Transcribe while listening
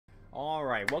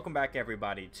Alright, welcome back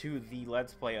everybody to the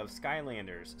Let's Play of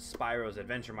Skylanders, Spyro's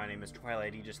Adventure. My name is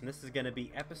Twilight Aegis, and this is going to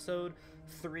be episode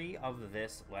 3 of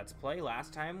this Let's Play.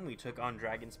 Last time we took on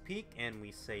Dragon's Peak, and we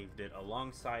saved it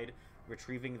alongside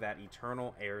retrieving that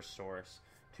eternal air source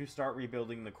to start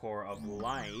rebuilding the core of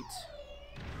light.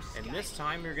 And this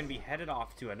time we're going to be headed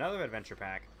off to another adventure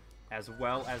pack, as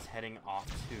well as heading off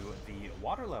to the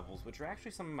water levels, which are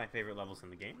actually some of my favorite levels in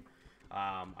the game.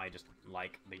 I just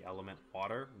like the element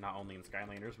water, not only in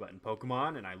Skylanders, but in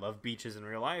Pokemon, and I love beaches in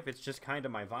real life. It's just kind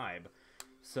of my vibe.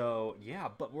 So, yeah,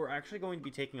 but we're actually going to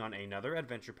be taking on another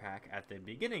adventure pack at the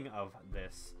beginning of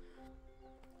this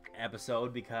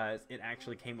episode, because it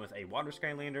actually came with a water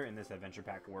Skylander, and this adventure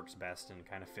pack works best and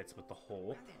kind of fits with the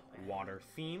whole water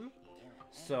theme.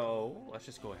 So, let's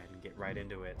just go ahead and get right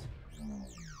into it.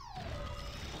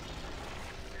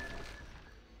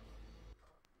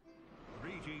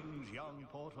 Greetings, young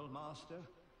Portal Master.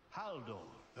 Haldor,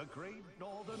 the great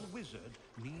northern wizard,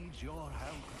 needs your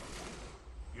help.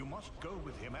 You must go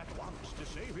with him at once to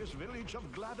save his village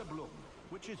of Gladabloom,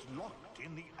 which is locked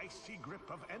in the icy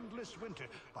grip of endless winter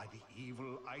by the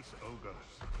evil ice ogres.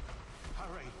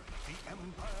 Hurry, the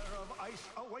Empire of Ice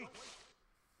awaits.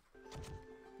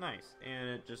 Nice, and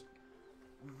it just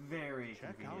very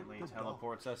conveniently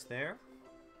teleports us there.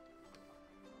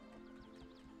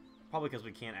 Probably because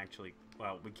we can't actually...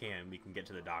 Well, we can get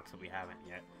to the docks, but we haven't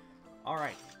yet.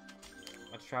 Alright.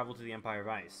 Let's travel to the Empire of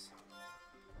Ice.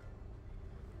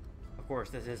 Of course,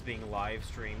 this is being live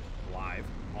streamed live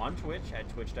on Twitch at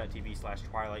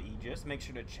twitch.tv/TwilightAegis. Make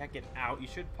sure to check it out. You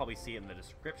should probably see it in the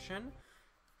description.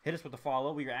 Hit us with a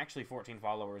follow. We are actually 14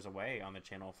 followers away on the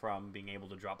channel from being able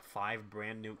to drop 5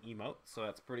 brand new emotes, so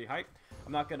that's pretty hype.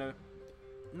 I'm not gonna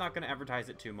advertise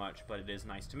it too much, but it is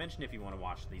nice to mention if you want to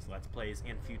watch these Let's Plays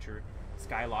and future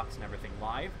Skylocks and everything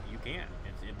live, you can.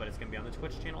 But it's going to be on the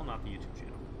Twitch channel, not the YouTube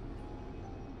channel.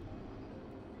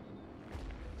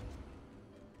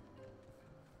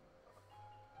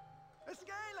 A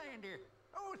Skylander!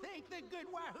 Oh, thank the good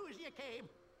wahoos you came.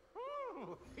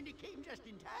 Oh, and you came just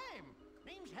in time.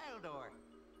 Name's Haldor.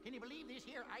 Can you believe this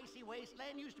here icy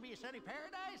wasteland used to be a sunny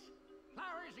paradise?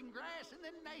 Flowers and grass and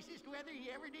the nicest weather you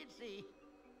ever did see.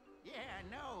 Yeah, I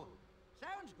know.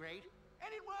 Sounds great. And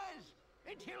it was.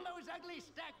 Until those ugly,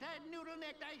 stacked-eyed,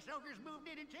 noodle-necked ice ogres moved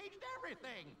in and changed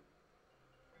everything.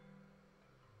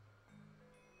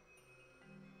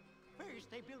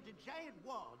 First, they built a giant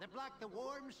wall that blocked the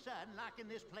warm sun, locking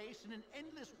this place in an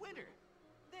endless winter.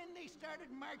 Then they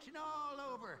started marching all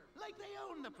over, like they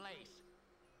owned the place.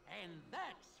 And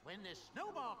that's when the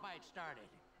snowball fight started.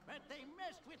 But they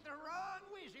messed with the wrong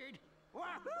wizard.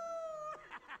 Wahoo!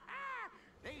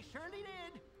 They surely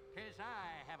did, 'cause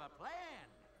I have a plan.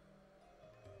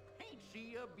 Ain't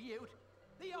she a beaut?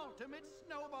 The ultimate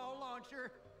snowball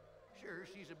launcher. Sure,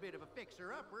 she's a bit of a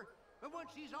fixer-upper, but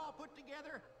once she's all put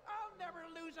together, I'll never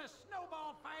lose a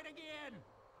snowball fight again.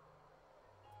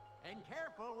 And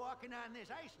careful walking on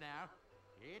this ice now.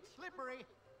 It's slippery.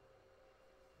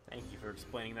 Thank you for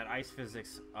explaining that ice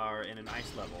physics are in an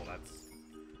ice level. That's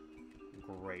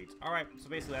great. Alright, so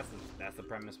basically that's the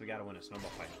premise. We gotta win a snowball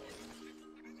fight.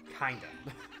 Kinda.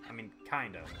 I mean,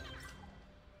 kinda.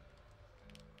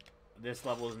 This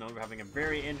level is known for having a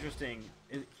very interesting...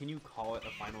 Can you call it a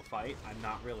final fight? I'm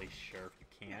not really sure if you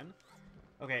can.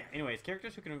 Okay, anyways,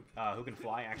 characters who can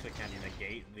fly actually can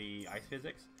negate the ice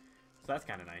physics. So that's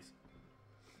kind of nice.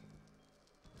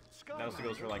 That also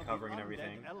goes for like hovering and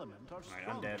everything. Alright,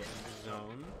 undead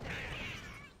zone.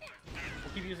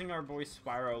 We'll keep using our boy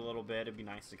Spyro a little bit. It'd be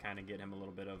nice to kind of get him a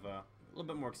little bit of a little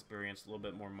bit more experience, a little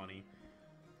bit more money.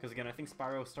 Because again, I think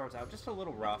Spyro starts out just a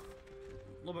little rough,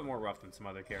 a little bit more rough than some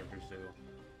other characters do.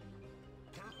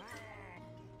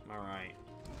 All right.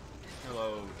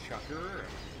 Hello, Chucker.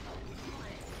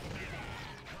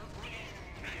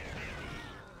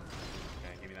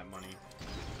 Okay, give me that money.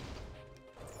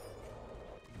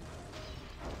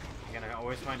 Again, I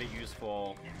always find it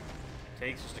useful.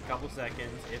 Takes just a couple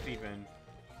seconds, if even.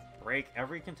 Break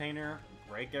every container,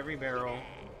 break every barrel,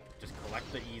 just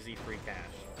collect the easy free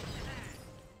cash.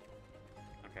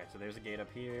 Okay, so there's a gate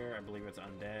up here. I believe it's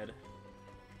undead.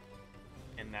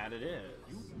 And that it is.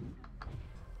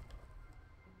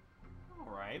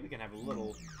 Alright, we can have a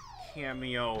little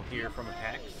cameo here from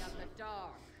Apex.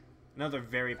 Another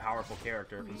very powerful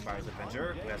character from Spyro's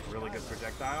Adventure who has really good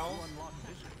projectiles.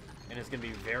 And it's going to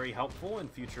be very helpful in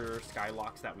future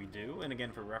Skylocks that we do. And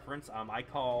again, for reference, I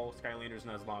call Skylanders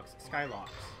Nuzlocks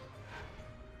Skylocks.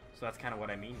 So that's kind of what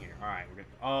I mean here. Alright, we're good.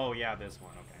 Oh, yeah, this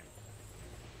one. Okay.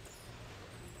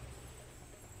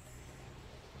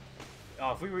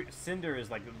 Oh, if we were... Cinder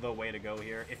is, like, the way to go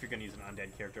here. If you're going to use an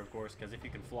undead character, of course. Because if you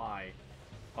can fly,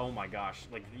 Oh my gosh,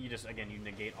 like you just again you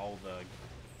negate all the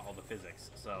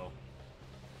physics. So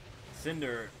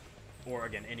Cinder, or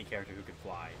again any character who can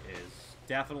fly, is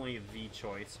definitely the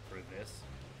choice for this.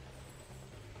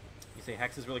 You say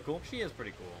Hex is really cool? She is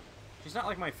pretty cool. She's not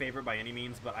like my favorite by any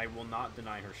means, but I will not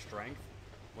deny her strength.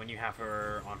 When you have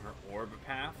her on her orb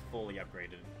path fully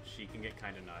upgraded, she can get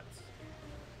kind of nuts.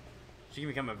 She can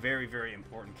become a very, very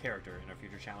important character in our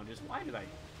future challenges. Why did I?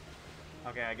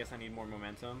 Okay, I guess I need more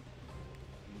momentum.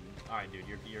 All right, dude,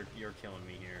 you're killing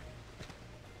me here.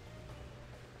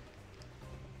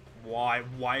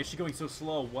 Why is she going so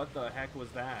slow? What the heck was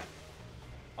that?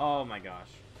 Oh my gosh.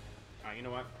 All right, you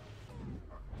know what?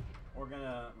 We're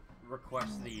gonna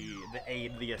request the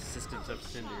aid, the assistance of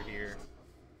Cinder here.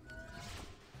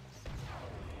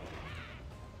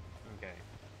 Okay.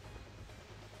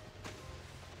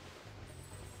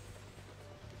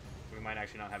 We might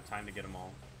actually not have time to get them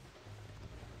all.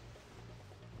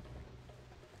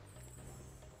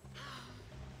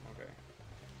 Okay.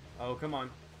 Oh, come on.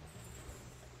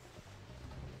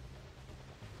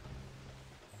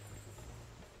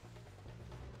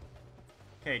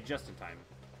 Okay, just in time.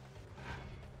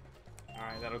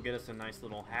 Alright, that'll get us a nice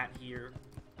little hat here.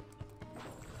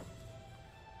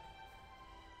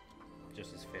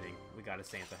 Just as fitting. We got a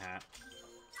Santa hat.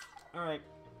 Alright.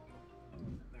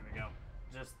 There we go.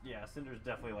 Just, yeah, Cinder's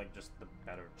definitely, like, just the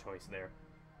better choice there.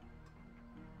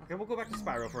 Okay, we'll go back to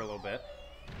Spyro for a little bit.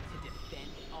 To defend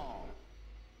all.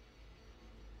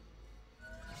 I'm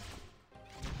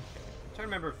trying to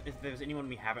remember if there's anyone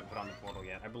we haven't put on the portal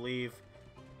yet. I believe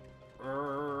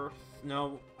Earth.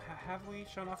 No, have we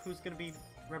shown off who's going to be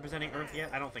representing Earth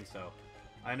yet? I don't think so.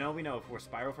 I know we know for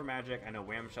Spyro for Magic. I know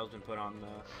Whamshell's been put on the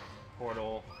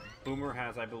portal. Boomer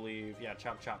has, I believe, yeah,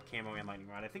 Chop Chop, Camo, and Lightning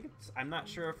Rod. I think it's. I'm not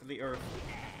sure if the Earth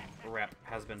rep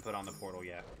has been put on the portal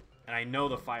yet, and I know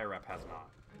the Fire rep has not.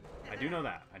 I do know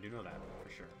that. I do know that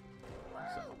for sure.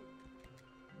 So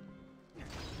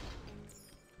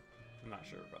I'm not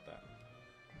sure about that.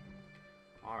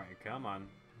 All right, come on.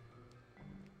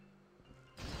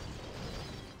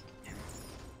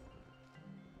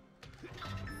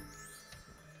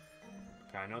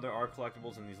 Okay, I know there are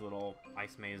collectibles in these little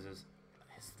ice mazes.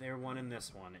 Is there one in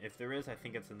this one? If there is, I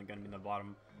think it's going to be in the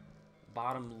bottom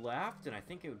left, and I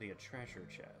think it would be a treasure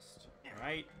chest.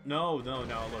 Right? No,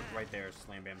 look, right there,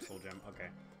 Slam Bam Soul Gem. Okay.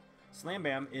 Slam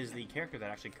Bam is the character that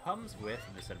actually comes with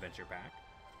this adventure pack.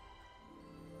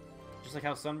 Just like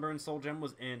how Sunburn Soul Gem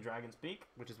was in Dragon's Peak,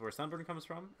 which is where Sunburn comes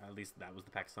from. At least that was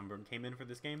the pack Sunburn came in for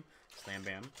this game. Slam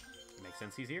Bam. It makes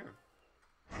sense he's here.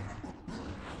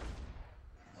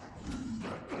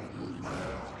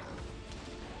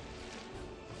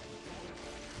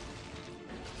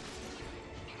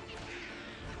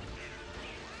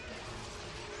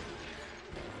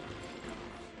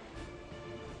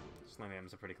 Slam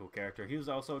Bam's a pretty cool character. He was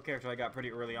also a character I got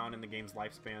pretty early on in the game's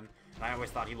lifespan, and I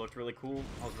always thought he looked really cool.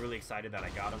 I was really excited that I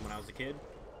got him when I was a kid.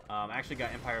 I actually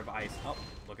got Empire of Ice. Oh,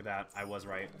 look at that. I was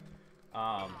right.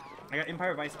 I got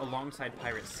Empire of Ice alongside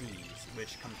Pirate Seas,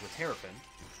 which comes with Terrapin.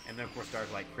 And then, of course,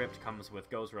 Darklight Crypt comes with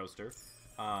Ghost Roaster.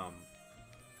 But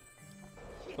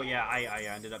yeah, I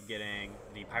ended up getting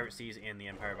the Pirate Seas and the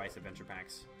Empire of Ice adventure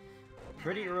packs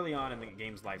pretty early on in the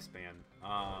game's lifespan.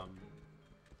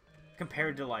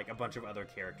 Compared to, like, a bunch of other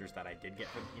characters that I did get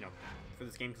for, you know, for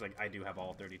this game, because, like, I do have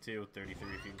all 32,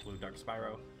 33 if you include Dark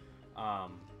Spyro. But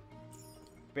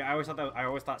yeah, I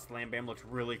always thought Slam Bam looked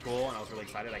really cool, and I was really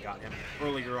excited. I got him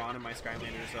earlier on in my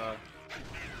Skylanders, what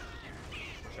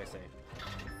should I say?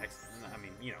 I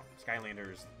mean, you know,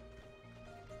 Skylanders.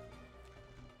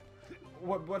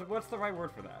 What's the right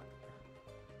word for that?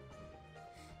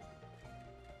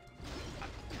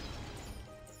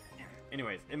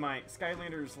 Anyways, in my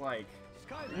Skylanders, like,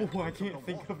 I can't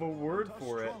think of a word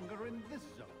for it.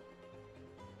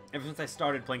 Ever since I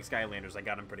started playing Skylanders, I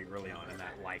got them pretty early on in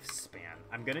that lifespan.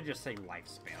 I'm gonna just say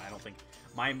lifespan. I don't think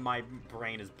my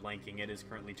brain is blanking. It is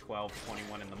currently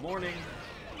 12:21 in the morning.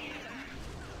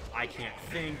 I can't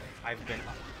think.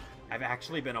 I've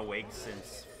actually been awake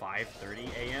since 5:30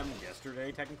 a.m.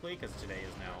 yesterday, technically, because today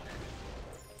is now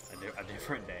a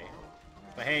different day.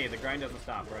 But hey, the grind doesn't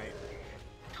stop, right?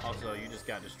 Also, you just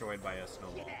got destroyed by a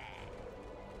snowball.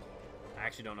 I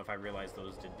actually don't know if I realized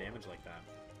those did damage like that.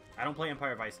 I don't play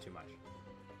Empire of Ice too much.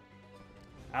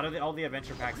 Out of all the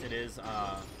adventure packs, it is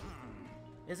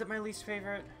it my least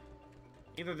favorite?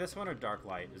 Either this one or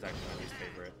Darklight is actually my least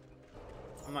favorite.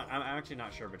 I'm actually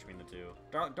not sure between the two.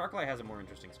 Darklight has a more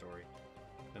interesting story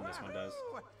than this one does.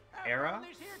 Era?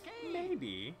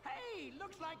 Maybe. Hey,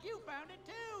 looks like you found it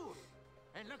too.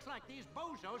 And looks like these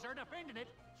bozos are defending it,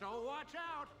 so watch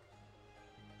out.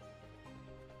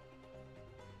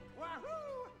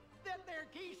 Wahoo! That there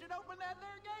key should open that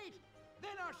there gate.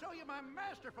 Then I'll show you my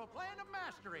masterful plan of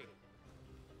mastery.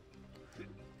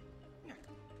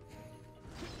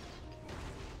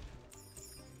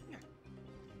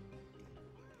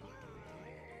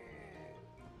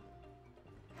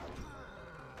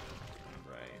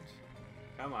 Right.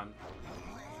 Come on.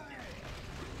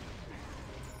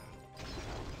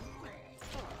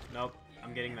 Nope.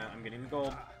 I'm getting that. I'm getting the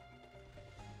gold.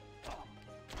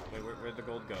 Wait, where'd the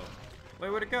gold go? Wait,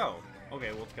 where'd it go?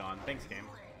 Okay, well, it's gone. Thanks, game.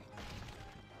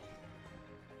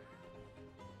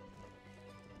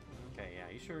 Okay, yeah,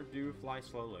 you sure do fly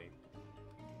slowly.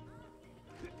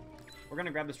 We're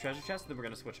gonna grab this treasure chest, then we're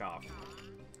gonna switch off.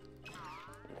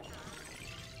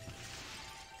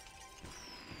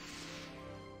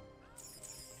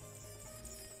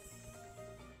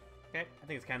 Okay, I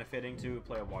think it's kind of fitting to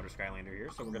play a water Skylander here,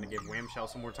 so we're gonna give Whamshell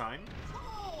some more time.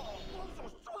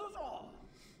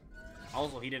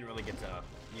 Also, he didn't really get to,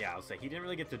 yeah, I'll say he didn't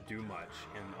really get to do much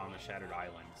on the Shattered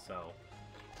Island, so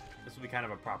this will be kind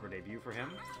of a proper debut for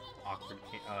him. Awkward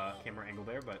camera angle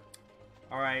there, but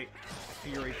all right,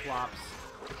 Fury flops.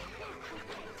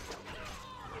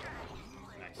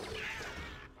 Nice.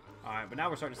 All right, but now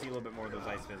we're starting to see a little bit more of those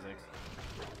ice physics.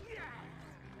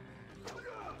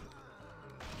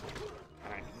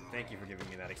 All right, thank you for giving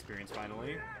me that experience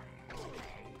finally.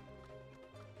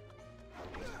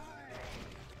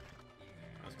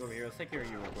 Over here, let's take care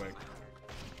of you real quick.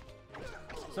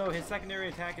 So his secondary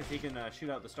attack is he can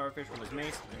shoot out the starfish with his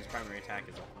mace, and his primary attack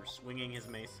is swinging his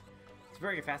mace. It's a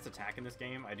very fast attack in this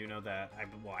game. I do know that, I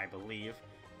believe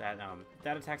that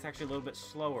that attack's actually a little bit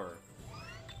slower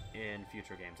in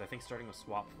future games. I think starting with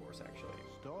Swap Force, actually.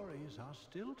 Stories are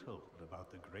still told about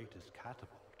the greatest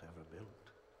catapult ever built.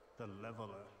 The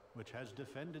Leveler, which has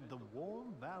defended the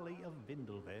warm valley of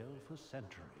Vindlevale for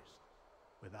centuries.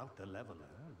 Without the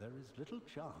Leveler, there is little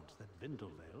chance that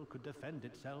Vindlevale could defend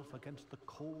itself against the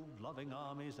cold-loving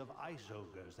armies of ice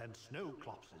ogres and snow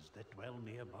clopses that dwell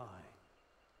nearby.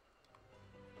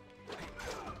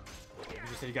 You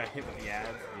just said you got hit with the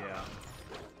ads? Yeah.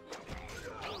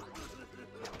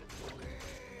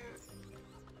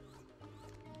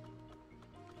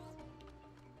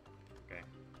 Okay.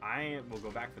 I will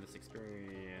go back for this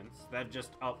experience. That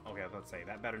just... Oh, okay, let's say.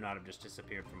 That better not have just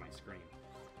disappeared from my screen.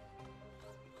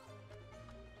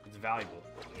 It's valuable.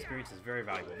 Experience is very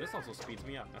valuable. This also speeds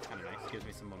me up. That's kind of nice. Gives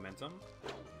me some momentum.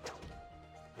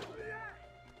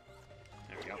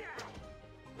 There we go.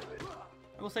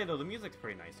 I will say, though, the music's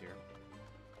pretty nice here.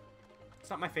 It's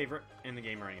not my favorite in the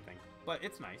game or anything, but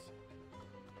it's nice.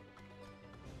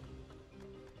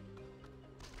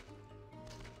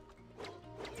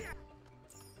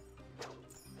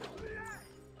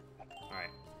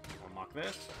 Alright. Unlock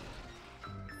this.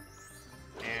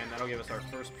 And that'll give us our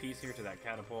first piece here to that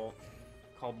catapult.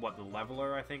 Called what? The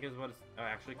Leveler, I think is what it's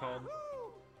actually called.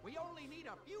 Wahoo! We only need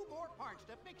a few more parts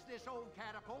to fix this old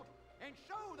catapult and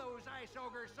show those ice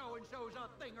ogres so-and-so's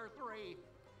a thing or three.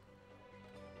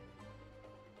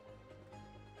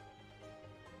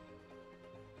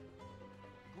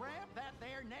 Grab that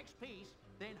there next piece,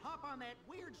 then hop on that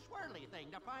weird swirly thing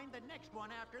to find the next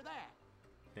one after that.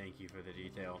 Thank you for the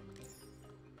detail.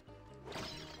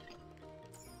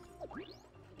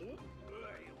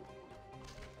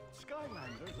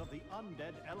 Skylanders of the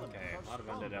undead element. Okay, a lot of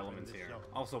undead elements here.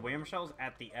 Also, Whamshell's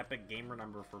at the epic gamer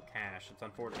number for cash. It's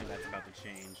unfortunate that's about to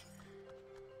change.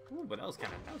 Ooh, but that was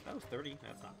kind of... That was 30.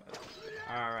 That's not bad.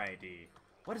 Alrighty.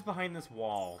 What is behind this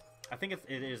wall? I think it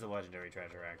is a legendary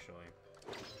treasure, actually.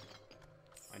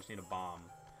 I just need a bomb.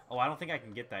 Oh, I don't think I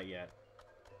can get that yet.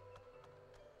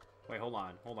 Wait, hold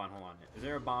on. Hold on. Is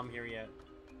there a bomb here yet?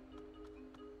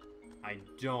 I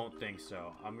don't think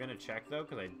so. I'm gonna check, though,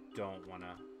 because I don't want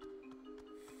to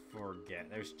forget.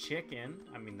 There's chicken.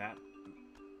 I mean, that...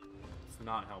 It's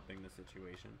not helping the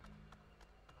situation.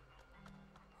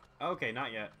 Okay,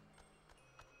 not yet.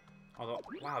 Although,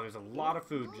 wow, there's a lot of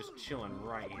food just chilling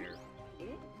right here.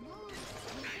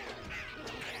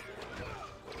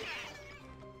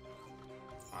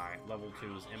 Alright, level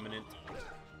 2 is imminent.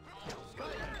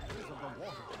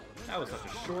 That was such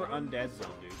a short undead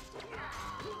zone, dude.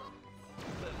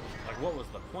 Like, what was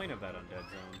the point of that undead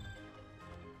zone?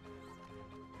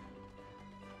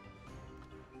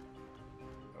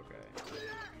 Okay.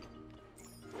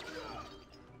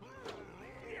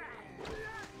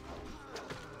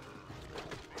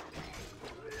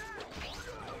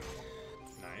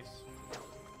 Nice.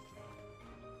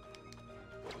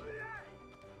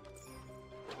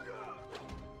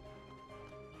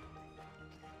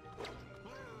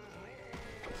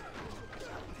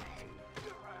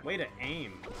 Way to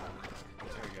aim.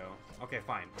 There we go. Okay,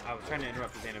 fine. I was trying to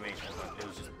interrupt his animation, but it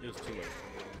was too late.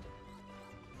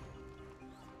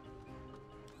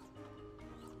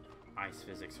 Ice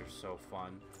physics are so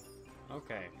fun.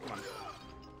 Okay, come on.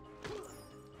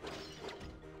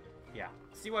 Yeah,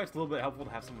 see why it's a little bit helpful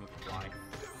to have someone with fly.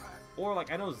 Or,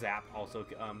 like, I know Zap also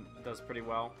does pretty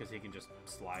well, because he can just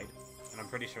slide. And I'm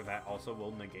pretty sure that also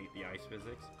will negate the ice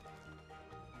physics.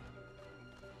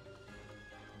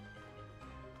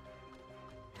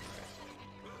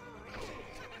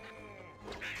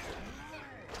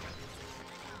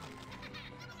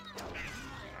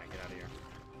 Alright, get out of here.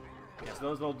 Yes,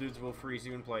 those little dudes will freeze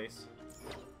you in place.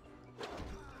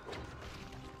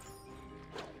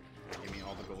 Give me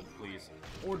all the gold, please.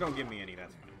 Or don't give me any,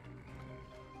 that's fine.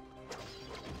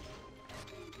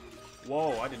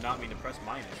 Whoa, I did not mean to press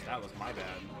minus. That was my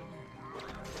bad.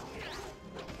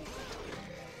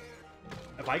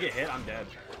 If I get hit, I'm dead.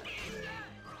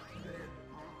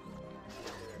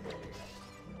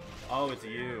 Oh, it's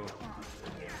you.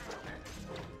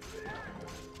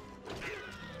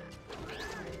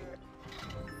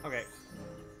 Okay.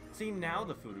 See, now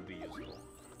the food would be useful.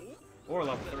 Or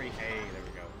level 3. Hey, there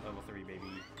we go. Level 3,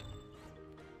 baby.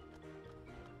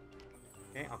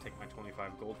 Okay, I'll take my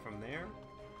 25 gold from there.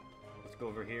 Let's go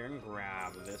over here and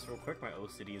grab this real quick. My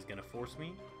O-City is going to force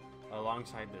me.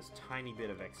 Alongside this tiny bit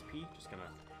of XP. Just going to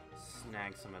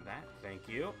snag some of that. Thank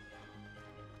you.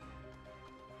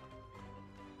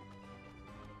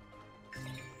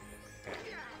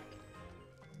 Okay.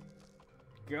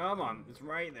 Come on. It's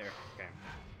right there. Okay.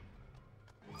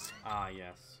 Ah,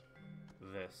 yes.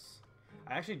 This.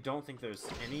 I actually don't think there's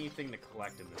anything to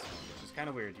collect in this one, which is kind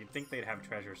of weird. You'd think they'd have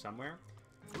treasure somewhere.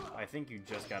 I think you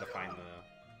just gotta find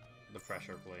the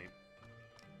pressure plate.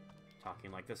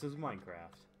 Talking like this is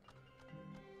Minecraft.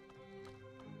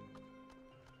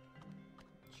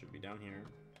 Should be down here.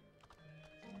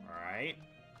 Alright.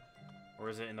 Or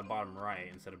is it in the bottom right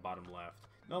instead of bottom left?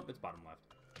 Nope, it's bottom left.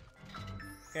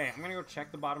 Okay, I'm gonna go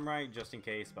check the bottom right just in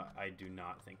case, but I do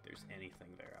not think there's anything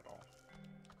there at all.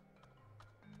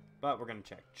 But we're gonna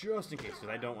check just in case, because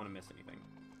I don't want to miss anything.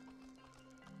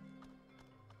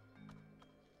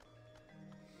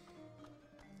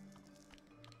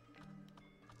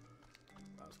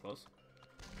 That was close.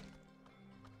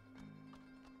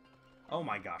 Oh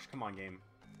my gosh, come on, game.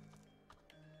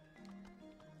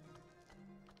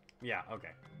 Yeah,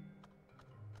 okay.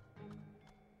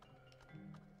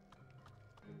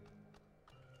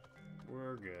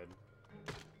 We're good.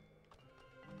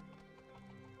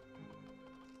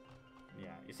 Yeah,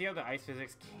 you see how the ice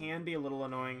physics can be a little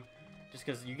annoying? Just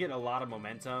because you get a lot of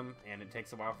momentum, and it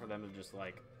takes a while for them to just,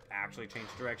 like, actually change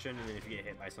direction, and then if you get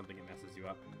hit by something, it messes you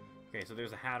up. Okay, so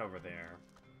there's a hat over there.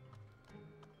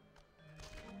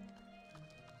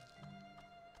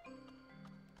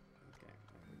 Okay,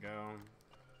 there we go.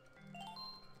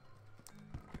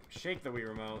 Shake the Wii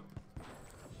remote.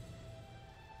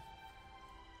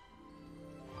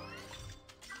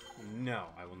 No,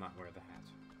 I will not wear the hat.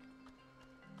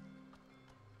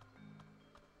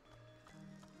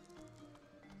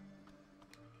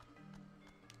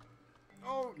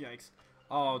 Oh, yikes.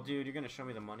 Oh, dude, you're gonna show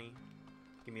me the money?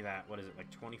 Give me that. What is it, like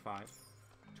 25?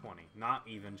 20. Not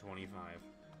even 25.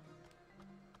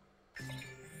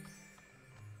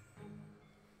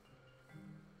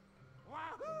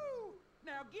 Wahoo!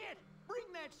 Now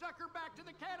bring that sucker back to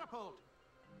the catapult.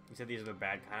 You said these are the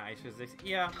bad kind of ice physics?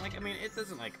 Yeah, like, I mean, it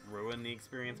doesn't, like, ruin the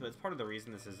experience, but it's part of the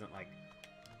reason this isn't, like,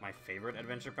 my favorite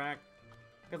adventure pack.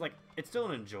 Because, like, it's still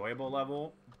an enjoyable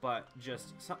level, but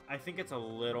just, I think it's a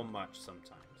little much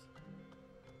sometimes.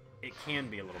 It can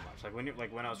be a little much. Like,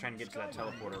 when I was trying to get to that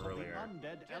teleporter earlier,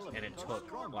 and it took,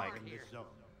 like,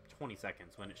 20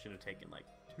 seconds when it should have taken, like,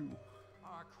 2.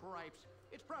 Aw, cripes.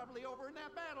 It's probably over in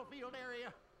that battlefield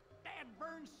area. Dad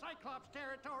burns Cyclops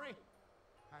territory.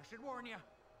 I should warn you.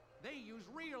 They use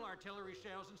real artillery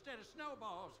shells instead of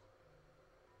snowballs.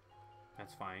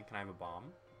 That's fine. Can I have a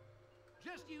bomb?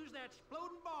 Just use that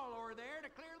exploding ball over there to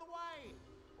clear the way.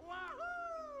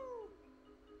 Wahoo!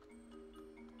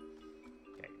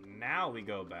 Okay, now we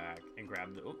go back and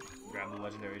grab the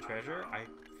legendary treasure. I,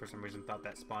 for some reason, thought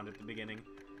that spawned at the beginning.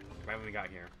 Right when we got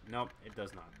here. Nope, it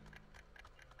does not.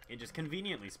 It just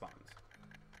conveniently spawns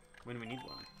when we need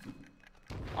one.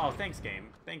 Oh, thanks, game.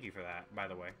 Thank you for that, by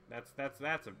the way. That's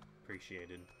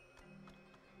appreciated.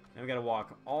 Now we gotta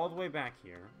walk all the way back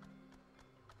here.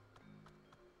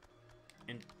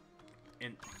 And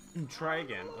try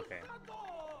again. Okay.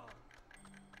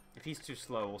 If he's too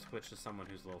slow, we'll switch to someone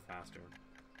who's a little faster.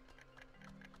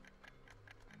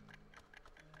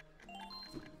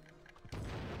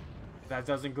 That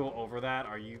doesn't go over that?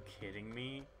 Are you kidding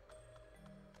me?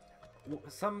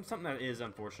 Something that is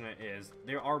unfortunate is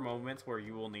there are moments where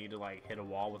you will need to like hit a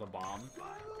wall with a bomb,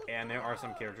 and there are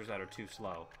some characters that are too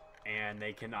slow, and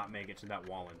they cannot make it to that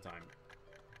wall in time,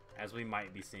 as we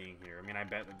might be seeing here. I mean, I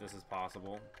bet that this is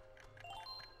possible.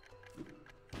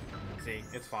 See,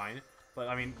 it's fine, but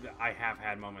I mean, I have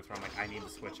had moments where I'm like, I need to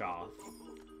switch off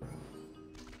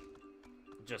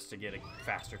just to get a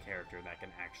faster character that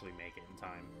can actually make it in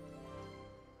time.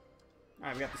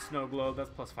 Alright, we got the snow globe.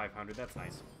 That's plus 500. That's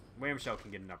nice. Wham Shell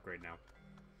can get an upgrade now.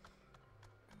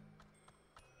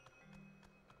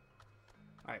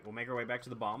 Alright, we'll make our way back to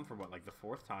the bomb for what, like the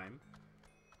 4th time.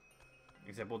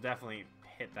 Except we'll definitely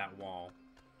hit that wall.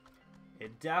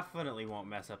 It definitely won't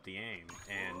mess up the aim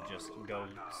and just go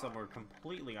somewhere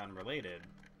completely unrelated,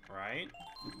 right?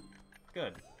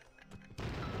 Good.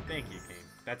 Thank you, King.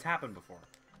 That's happened before.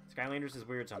 Skylanders is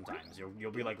weird sometimes.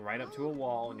 You'll be like right up to a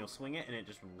wall and you'll swing it and it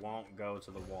just won't go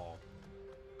to the wall.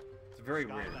 It's very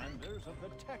weird. Skylanders of the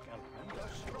tech element are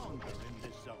stronger in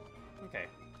this zone. Okay.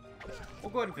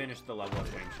 We'll go ahead and finish the level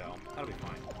of Wing Shell. That'll be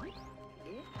fine.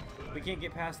 We can't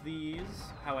get past these,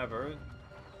 however,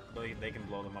 they can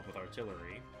blow them up with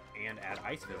artillery and add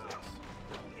ice physics.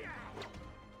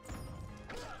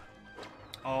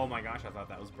 Oh my gosh, I thought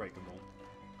that was breakable.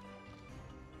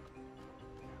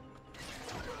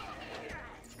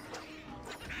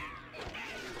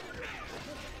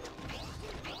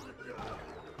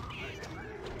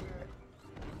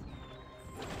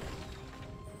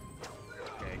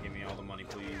 Okay, give me all the money,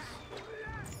 please.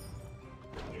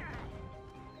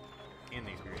 And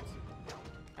the experience.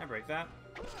 Can I break that?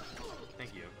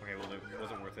 Thank you. Okay, well, it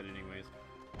wasn't worth it anyways.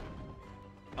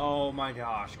 Oh my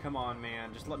gosh, come on,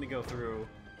 man. Just let me go through.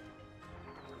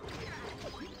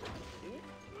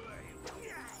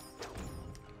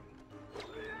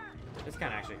 This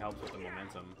kind of actually helps with the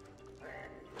momentum.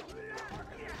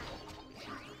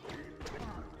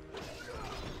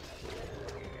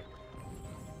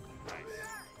 Nice.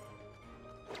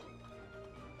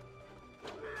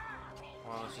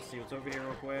 Well, let's just see what's over here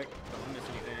real quick. Don't want to miss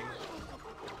anything.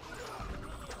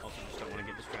 Also, just don't want to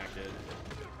get distracted.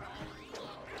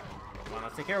 Come on,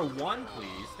 let's take care of one,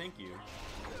 please. Thank you.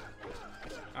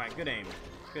 Alright, good aim.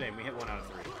 Good aim. We hit 1 out of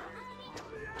 3.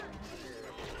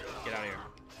 Get out of here.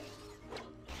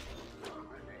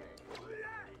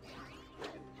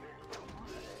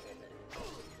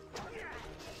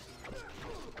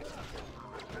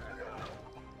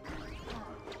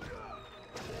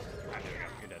 Alright, there we go.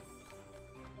 You're dead.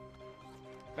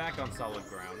 Back on solid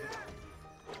ground.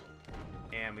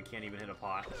 And we can't even hit a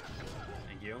pot.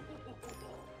 Thank you.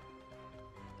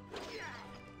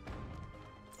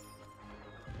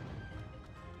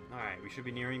 Alright, we should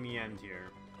be nearing the end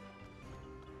here.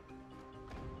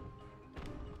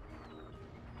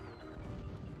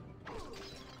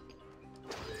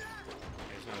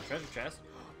 There's another treasure chest.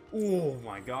 Oh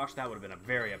my gosh, that would have been a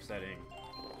very upsetting.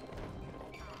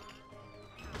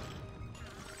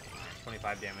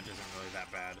 25 damage isn't really that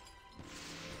bad.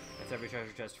 That's every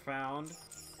treasure chest found.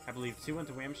 I believe 2 went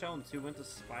to Wham Shell and 2 went to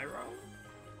Spyro.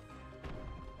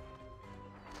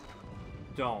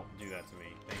 Don't do that to me.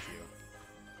 Thank you.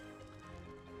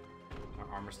 Our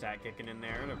armor stat kicking in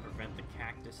there to prevent the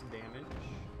cactus damage.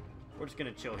 We're just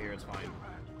gonna chill here, it's fine.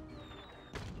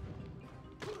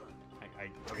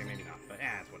 Okay, maybe not, but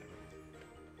it's whatever.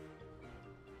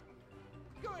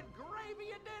 Good gravy,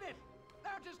 you did it!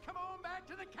 Now just come on back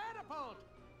to the catapult!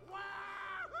 Wahoo!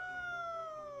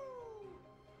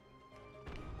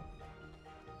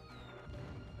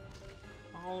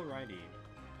 Alrighty.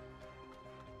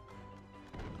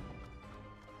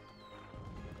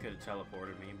 Could have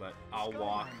teleported me, but I'll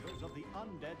walk. Skylanders of the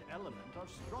undead element are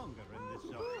stronger in this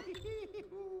zone.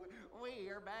 We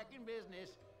are back in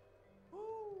business.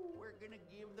 Ooh, we're gonna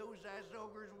give those ice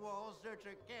ogres' walls such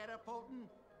a catapulting.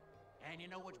 And you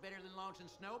know what's better than launching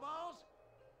snowballs?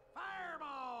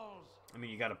 Fireballs! I mean,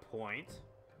 you got a point.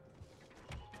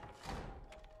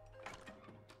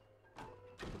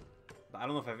 But I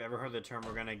don't know if I've ever heard the term,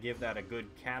 we're gonna give that a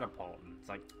good catapult. It's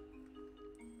like,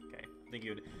 okay, thank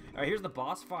you. Alright, here's the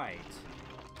boss fight.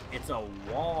 It's a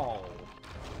wall.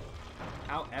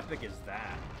 How epic is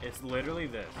that? It's literally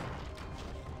this.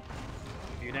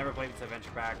 If you've never played this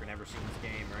adventure pack or never seen this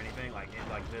game or anything, like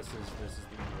this is the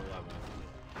end of the level.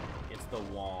 It's the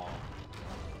wall.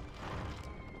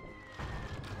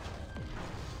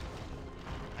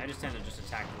 I just tend to just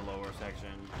attack the lower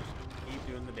section. Just keep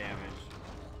doing the damage.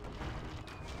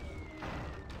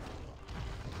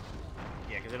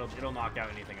 Yeah, because it'll knock out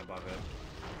anything above it.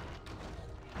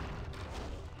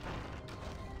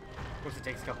 Of course, it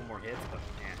takes a couple more hits, but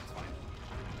it's fine.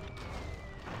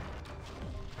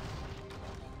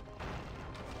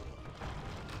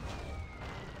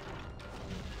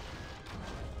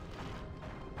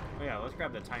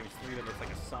 grab the ×3 that looks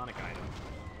like a Sonic item.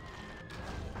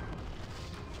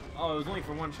 Oh, it was only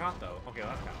for one shot, though. Okay, well,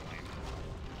 that's kind of lame.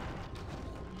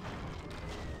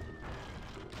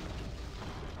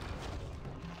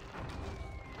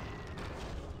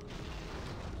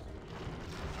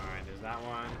 Alright, there's that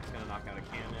one. It's gonna knock out a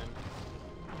cannon.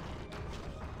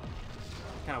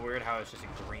 Kind of weird how it's just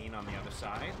a green on the other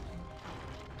side.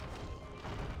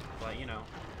 But, you know,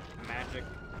 magic,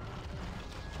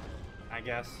 I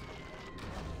guess.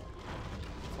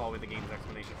 That's probably the game's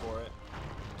explanation for it.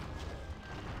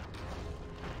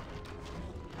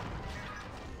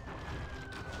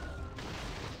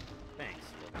 Thanks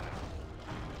for that.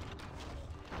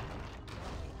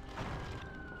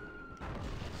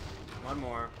 One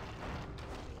more.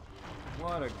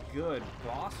 What a good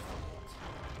boss fight.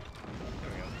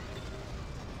 There we go.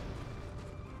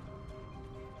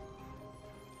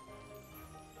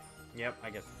 Yep, I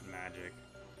guess it's magic.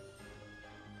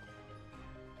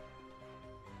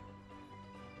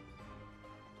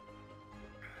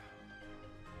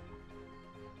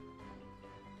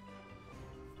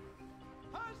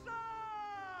 Huzzah!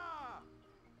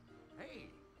 Hey,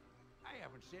 I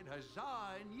haven't said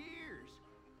huzzah in years.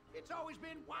 It's always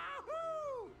been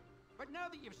wahoo! But now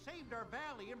that you've saved our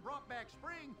valley and brought back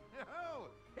spring, oh,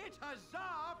 it's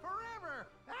huzzah forever!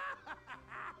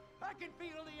 I can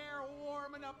feel the air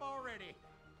warming up already.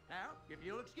 Now, if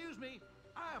you'll excuse me,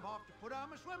 I'm off to put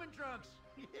on my swimming trunks.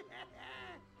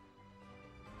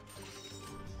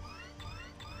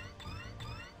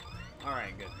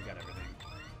 Alright, good. We got everything.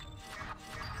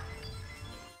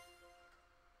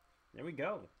 There we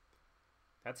go.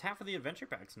 That's half of the adventure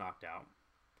packs knocked out.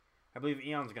 I believe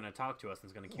Eon's going to talk to us and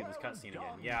is going to cue this cutscene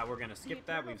again. Yeah, we're going to skip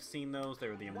that. We've seen those. They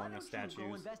were the Among Us statues.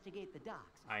 Go investigate the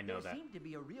docks. I know that. There seemed to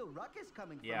be a real ruckus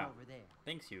coming from over there.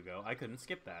 Thanks, Hugo. I couldn't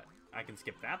skip that. I can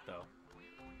skip that, though.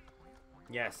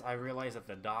 Yes, I realize that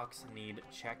the docks need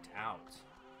checked out.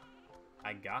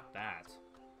 I got that.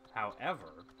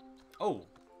 However...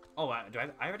 I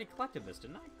already collected this,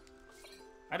 didn't I?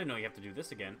 I didn't know you have to do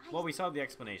this again. Well, we saw the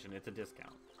explanation. It's a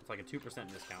discount. It's like a 2%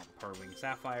 discount per winged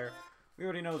sapphire. We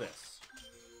already know this.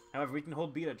 However, we can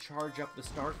hold B to charge up the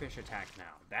starfish attack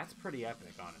now. That's pretty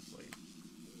epic, honestly.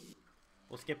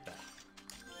 We'll skip that.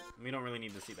 We don't really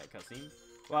need to see that cutscene.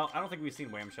 Well, I don't think we've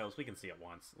seen wham shells. We can see it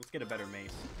once. Let's get a better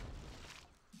mace.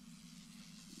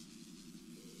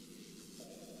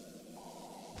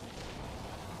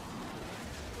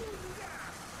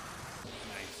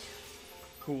 Nice.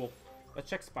 Cool. Let's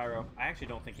check Spyro. I actually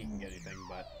don't think he can get anything,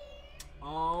 but...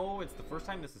 Oh, it's the first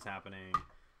time this is happening.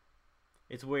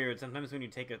 It's weird. Sometimes when you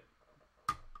take a...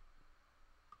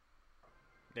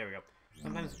 There we go.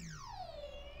 Sometimes...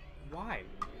 Why?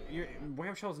 Your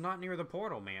wham shell's not near the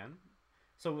portal, man.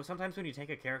 So sometimes when you take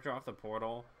a character off the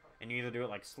portal, and you either do it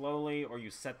like slowly, or you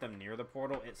set them near the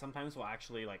portal, it sometimes will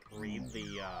actually like read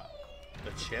the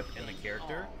chip in the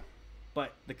character,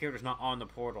 but the character's not on the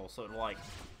portal, so it'll like,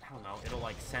 I don't know, it'll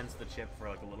like sense the chip for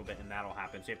like a little bit, and that'll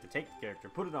happen. So you have to take the character,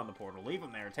 put it on the portal, leave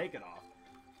him there, take it off.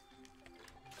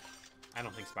 I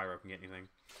don't think Spyro can get anything.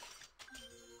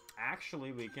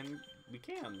 Actually, we can.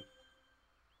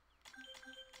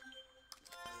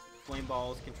 Flame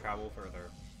balls can travel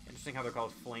further. Interesting how they're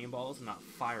called flame balls and not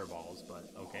fireballs, but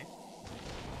okay.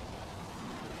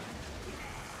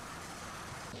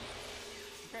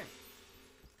 Okay.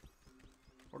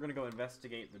 We're gonna go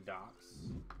investigate the docks.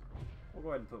 We'll go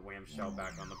ahead and put Wham Shell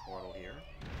back on the portal here.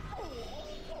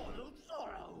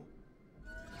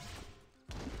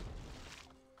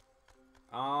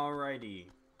 Alrighty.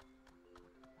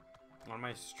 On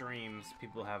my streams,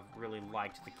 people have really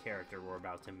liked the character we're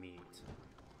about to meet.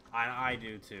 I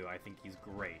do too. I think he's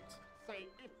great. Say,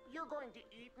 if you're going to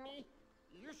eat me,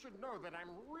 you should know that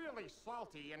I'm really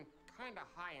salty and kind of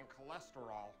high in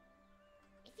cholesterol.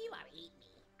 If you are eat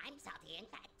me, I'm salty and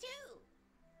fat too.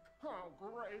 Oh,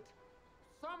 great.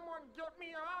 Someone get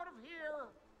me out of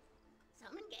here!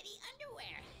 Someone get the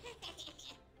underwear.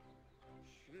 Sheesh.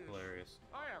 Hilarious.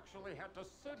 I actually had to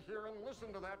sit here and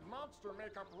listen to that monster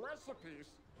make up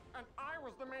recipes, and I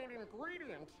was the main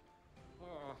ingredient.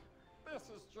 This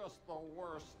is just the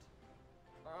worst.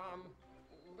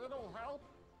 Little help,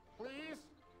 please?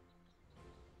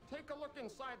 Take a look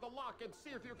inside the lock and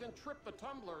see if you can trip the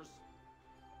tumblers.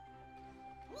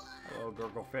 Hello,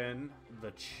 Gurglefin,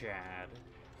 the Chad.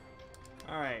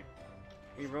 Alright,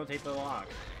 we rotate the lock.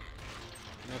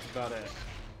 And that's about it.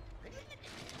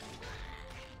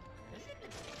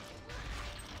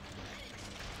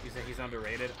 You say he's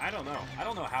underrated? I don't know. I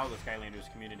don't know how the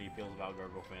Skylanders community feels about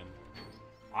Gurglefin.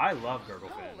 I love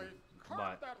Gurglefin, Holy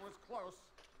crap, but... that was close.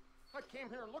 I came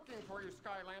here looking for you,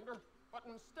 Skylander. But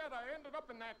instead I ended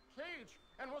up in that cage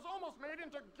and was almost made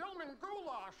into Gilman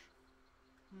goulash.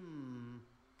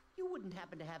 You wouldn't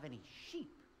happen to have any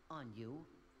sheep on you,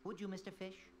 would you, Mr.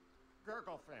 Fish?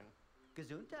 Gurglefin.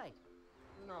 Gesundheit.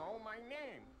 No, my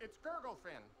name. It's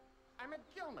Gurglefin. I'm a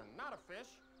Gilman, not a fish.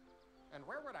 And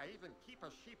where would I even keep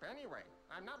a sheep anyway?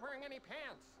 I'm not wearing any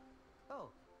pants.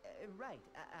 Oh, right.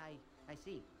 I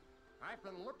see. I've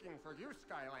been looking for you,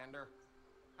 Skylander.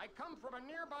 I come from a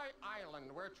nearby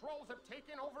island where trolls have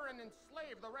taken over and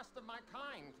enslaved the rest of my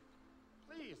kind.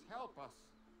 Please help us.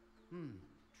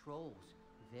 Trolls.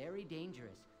 Very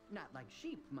dangerous. Not like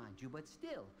sheep, mind you, but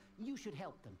still, you should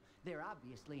help them. They're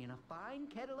obviously in a fine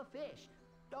kettle of fish.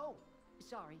 Oh,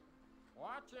 sorry.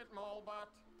 Watch it, Molebutt.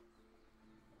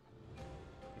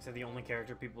 He said the only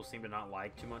character people seem to not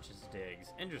like too much is Diggs.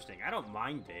 Interesting. I don't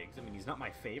mind Diggs. I mean, he's not my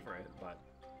favorite, but...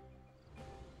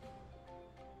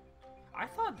 I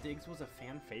thought Diggs was a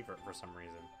fan favorite for some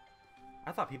reason.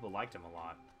 I thought people liked him a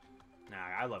lot. Nah,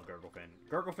 I love Gurglefin.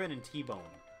 Gurglefin and T-Bone.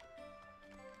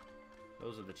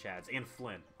 Those are the Chads. And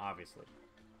Flynn, obviously.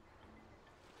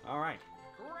 Alright.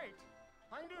 Great.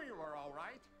 I knew you were all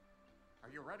right. Are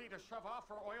you ready to shove off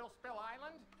for Oil Spill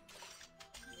Island?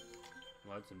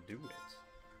 Let's do it.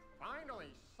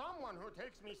 Finally, someone who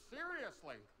takes me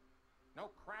seriously. No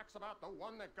cracks about the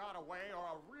one that got away or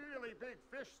a really big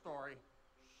fish story.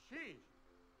 Sheesh.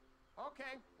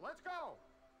 Okay, let's go.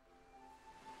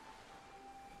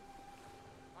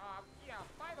 Yeah,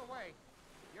 by the way,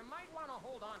 you might want to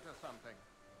hold on to something.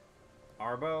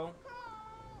 Arbo?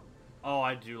 Oh,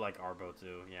 I do like Arbo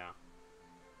too, yeah.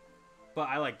 But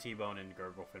I like T-Bone and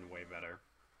Gurglefin way better.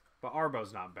 But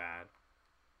Arbo's not bad.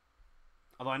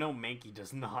 Although I know Mankey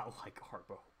does not like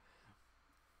Arbo.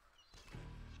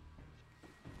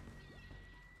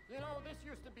 You know, this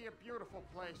used to be a beautiful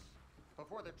place.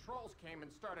 Before the trolls came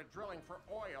and started drilling for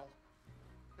oil.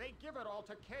 They give it all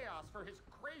to Chaos for his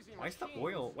crazy Why is machines. the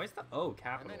oil? Why is the O And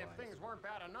capitalized? then if things weren't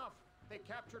bad enough, they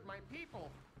captured my people.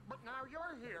 But now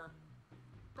you're here.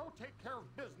 Go take care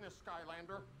of business,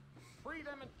 Skylander. Free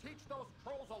them and teach those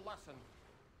trolls a lesson.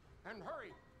 And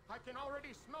hurry, I can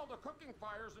already smell the cooking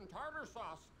fires and tartar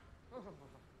sauce.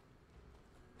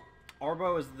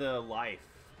 Arbo is the life,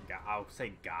 I'll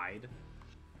say guide.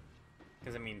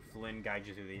 Because, I mean, Flynn guides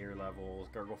you through the air levels,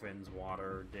 Gurglefin's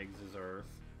water, Diggs is earth.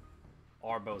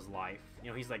 Arbo's life. You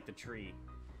know, he's like the tree.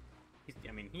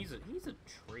 He's a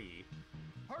tree.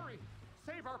 Hurry,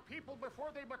 save our people before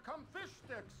they become fish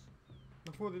sticks.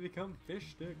 Before they become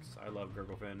fish sticks. I love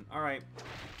Gurglefin. Alright.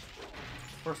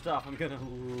 First off, I'm gonna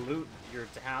loot your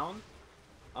town.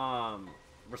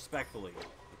 Respectfully,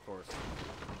 of course.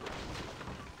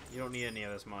 You don't need any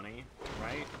of this money,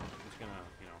 right? I'm just gonna,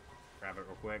 you know, grab it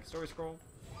real quick. Story scroll.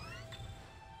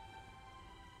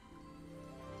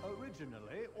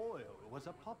 Originally, oil was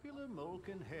a popular milk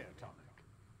and hair tonic.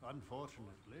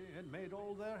 Unfortunately, it made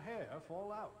all their hair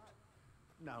fall out.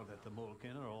 Now that the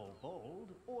Molken are all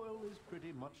bald, oil is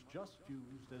pretty much just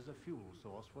used as a fuel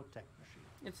source for tech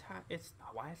machines. It's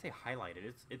why I say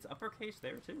highlighted. It's uppercase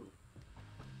there too.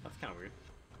 That's kind of weird.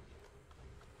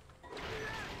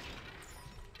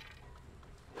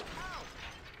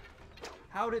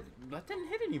 How did that didn't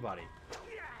hit anybody?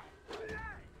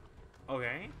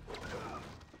 Okay.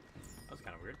 That's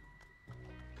kind of weird.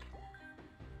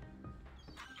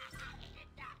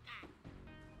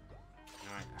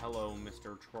 Alright, hello,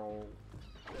 Mr. Troll.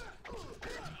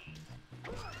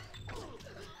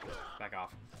 Back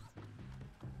off.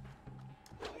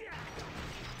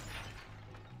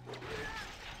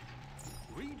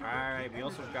 Alright, we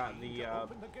also got the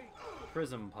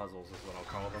prism puzzles is what I'll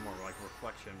call them, or like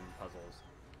reflection puzzles.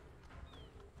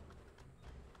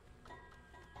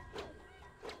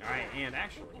 Alright, and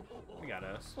actually, we got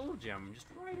a soul gem just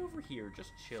right over here,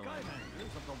 just chilling.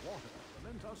 Skylanders of the water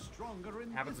element are stronger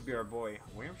in Happens to be our boy,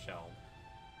 Wormshell.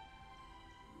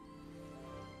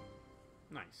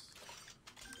 Nice.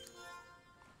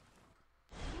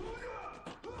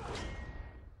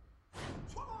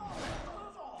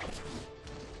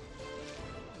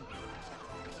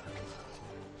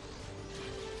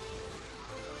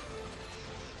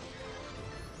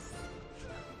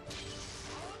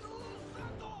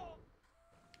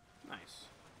 Nice.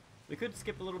 We could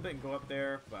skip a little bit and go up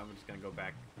there, but I'm just gonna go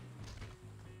back.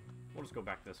 We'll just go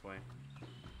back this way.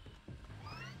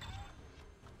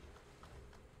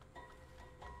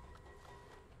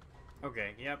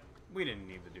 Okay, yep. We didn't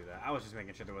need to do that. I was just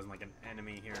making sure there wasn't like an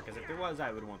enemy here, because if there was,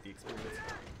 I would want the experience.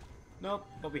 Nope,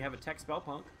 but we have a Tech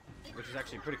Spellpunk, which is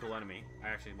actually a pretty cool enemy. I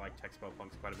actually like Tech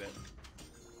Spellpunks quite a bit.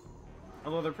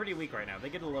 Although they're pretty weak right now. They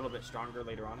get a little bit stronger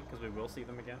later on, because we will see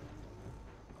them again.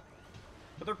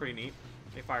 But they're pretty neat.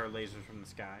 They fire lasers from the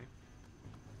sky.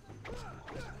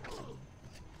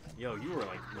 Yo, you were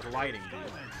like gliding, dude.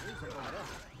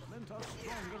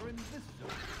 Stronger in this zone.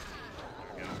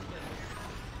 There we go.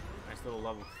 Nice little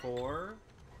level 4.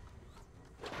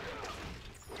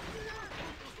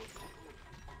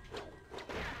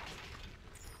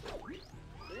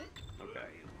 Okay.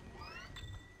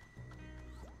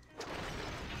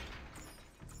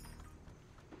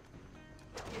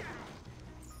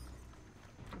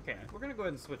 Okay, we're gonna go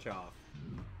ahead and switch off.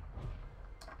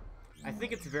 I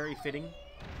think it's very fitting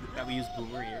that we use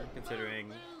Boomer here,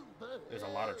 considering there's a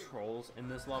lot of trolls in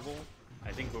this level.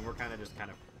 I think Boomer kind of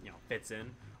fits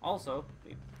in. Also,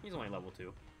 he's only level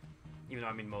 2. Even though,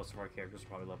 I mean, most of our characters are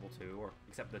probably level 2, or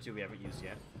except the 2 we haven't used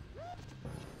yet.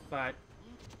 But,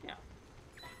 yeah.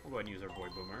 We'll go ahead and use our boy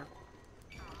Boomer.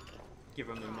 Give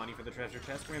him the money for the treasure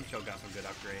chest. Ramshaw got some good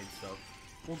upgrades, so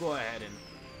we'll go ahead and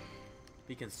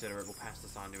be considerate. We'll pass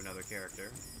this on to another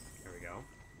character. There we go.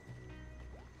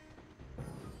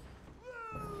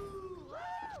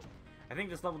 I think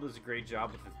this level does a great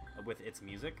job with its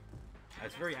music.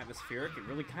 It's very atmospheric. It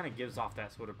really kind of gives off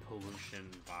that sort of pollution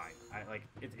vibe.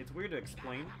 It's weird to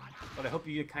explain, but I hope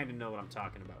you kind of know what I'm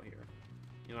talking about here.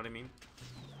 You know what I mean?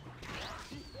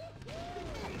 There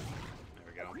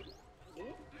we go.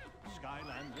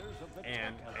 Skylanders of the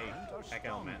And Tech a Tech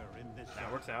Element. in this That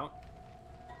zone. works out.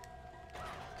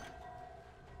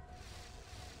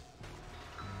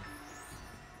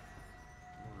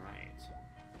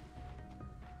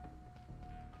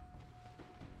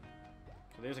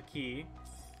 There's a key.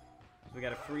 So we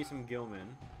gotta free some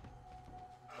Gilman.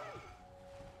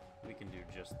 We can do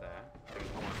just that. There's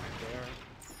one right there.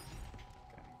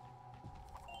 Okay.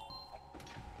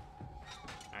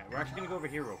 Alright, we're actually gonna go over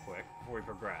here real quick before we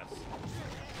progress.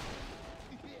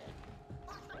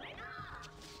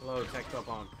 Hello, Tech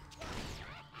Punk.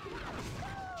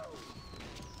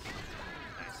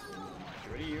 Nice.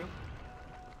 Get rid of you.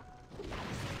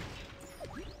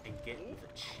 And get the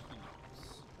cheese.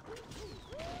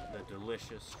 The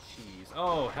delicious cheese.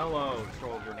 Oh, hello,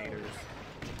 troll grenaders.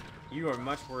 You are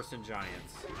much worse than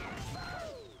giants.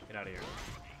 Get out of here.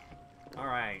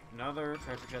 Alright, another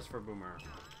treasure chest for Boomer.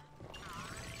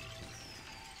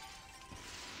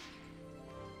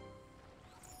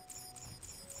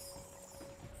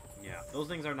 Yeah, those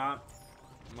things are not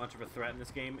much of a threat in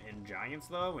this game. In giants,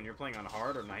 though, when you're playing on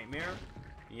hard or nightmare,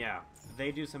 yeah,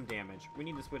 they do some damage. We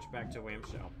need to switch back to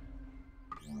Whamshell.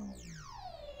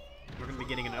 We're going to be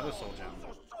getting another soul gem.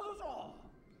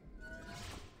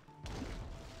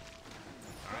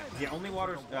 Alright, the only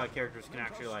water characters can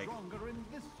actually, like,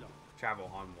 travel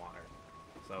on water.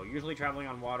 So, usually traveling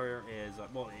on water is,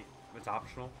 well, it's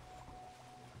optional.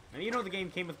 And you know the game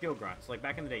came with Gil Grunts. Like,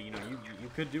 back in the day, you know, you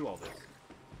could do all this.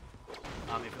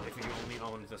 If you only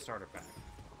owned the starter pack.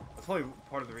 That's probably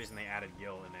part of the reason they added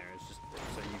Gil in there, is just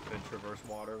so you could traverse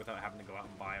water without having to go out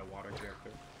and buy a water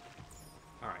character.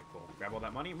 Alright, cool. Grab all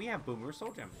that money, and we have Boomer's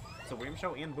Soul Gem. So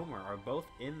Whamshell and Boomer are both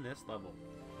in this level.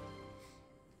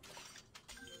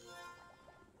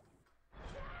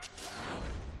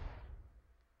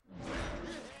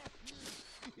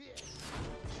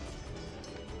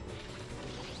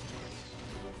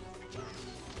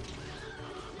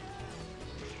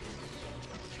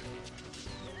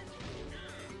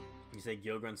 You say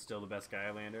Gilgrunt's still the best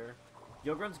Skylander?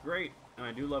 Gilgrunt's great, and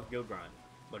I do love Gilgrunt.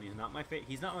 But he's not my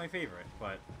favorite,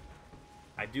 but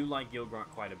I do like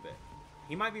Gilgrunt quite a bit.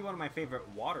 He might be one of my favorite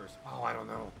waters. Oh, I don't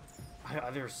know.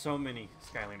 There's so many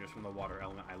Skylanders from the water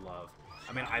element I love.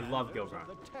 I mean, I love Gilgrunt.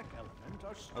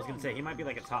 I was gonna say, he might be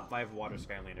like a top 5 water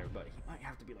Skylander, but he might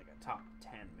have to be like a top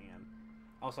 10, man.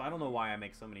 Also, I don't know why I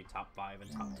make so many top 5 and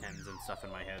top 10s and stuff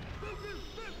in my head.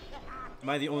 Am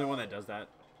I the only one that does that?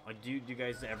 Like, do you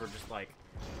guys ever just, like,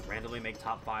 randomly make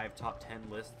top 5, top 10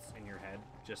 lists in your head?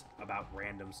 Just about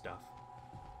random stuff?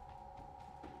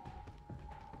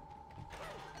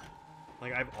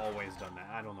 Like, I've always done that.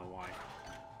 I don't know why.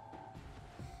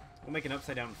 We'll make an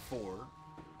upside down 4.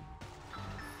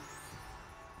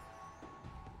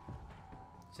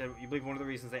 So, you believe one of the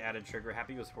reasons they added Trigger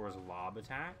Happy was for his lob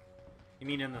attack? You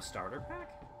mean in the starter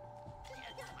pack?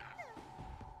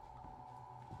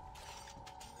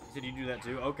 Did you do that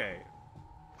too? Okay.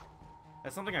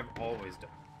 That's something I've always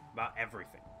done. About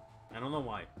everything. I don't know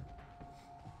why.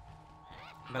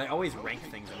 But I always rank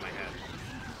things in my head.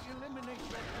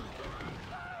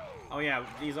 Oh yeah,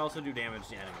 these also do damage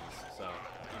to enemies. So,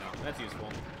 you know, that's useful.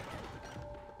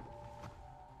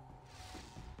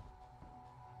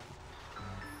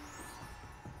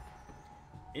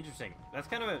 Interesting. That's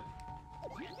kind of a...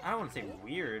 I don't want to say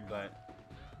weird, but...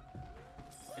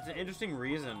 It's an interesting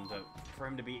reason for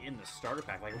him to be in the starter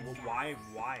pack. Like, why?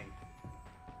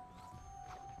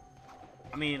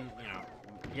 I mean, you know,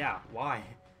 yeah, why?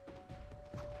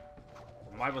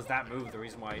 Why was that move the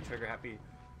reason why Trigger Happy...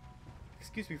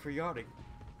 Excuse me for yawning.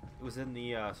 It was in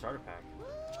the starter pack.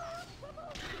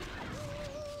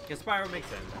 Because Spyro makes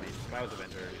sense. I mean, Spyro's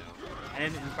Avenger, you know.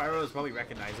 And Spyro is probably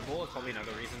recognizable. It's probably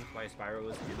another reason why Spyro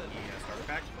was in the starter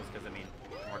pack. Was because, I mean,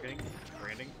 marketing,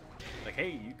 branding. Like,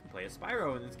 hey, you can play as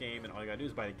Spyro in this game, and all you gotta do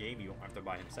is buy the game. You don't have to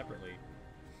buy him separately.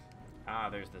 Ah,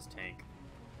 there's this tank.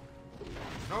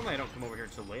 Normally I don't come over here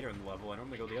until later in the level. I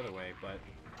normally go the other way, but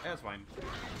that's fine.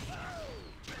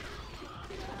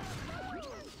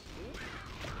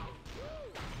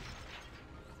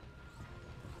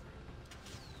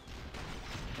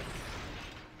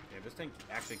 Yeah, this tank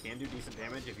actually can do decent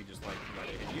damage if you just like let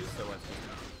it hit you, so let's just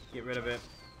get rid of it.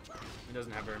 It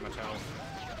doesn't have very much health.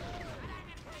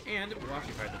 And we'll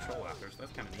actually fight the troll after, so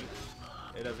that's kind of neat.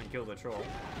 It doesn't kill the troll.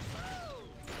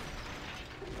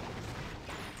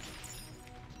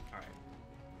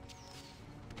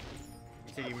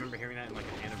 So you remember hearing that in like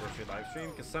an anniversary live stream?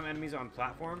 Because some enemies are on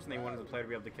platforms and they wanted the player to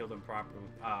be able to kill them properly.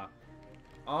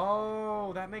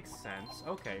 Oh, that makes sense.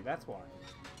 Okay, that's why.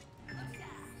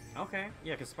 Okay,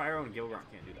 yeah, because Spyro and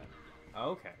Gilrock can't do that.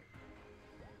 Okay.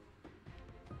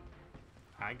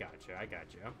 I gotcha, I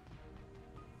gotcha.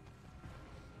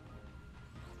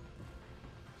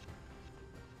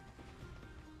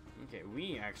 Okay,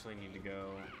 we actually need to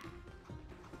go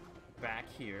back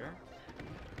here.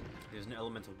 There's an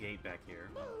elemental gate back here,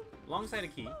 alongside a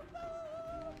key.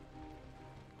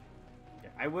 Yeah,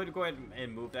 I would go ahead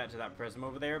and move that to that prism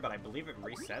over there, but I believe it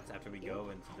resets after we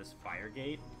go into this fire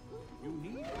gate.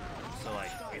 So,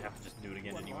 like, we'd have to just do it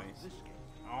again anyways.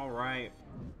 Alright.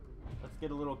 Let's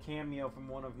get a little cameo from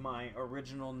one of my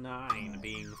original 9,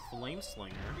 being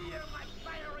Flameslinger.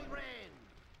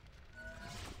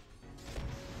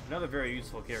 Another very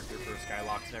useful character for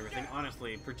Skylocks and everything.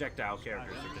 Honestly, projectile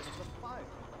characters are just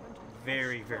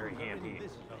very, very handy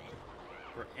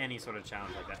for any sort of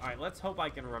challenge like that. Alright, let's hope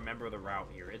I can remember the route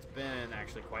here. It's been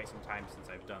actually quite some time since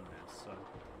I've done this, so...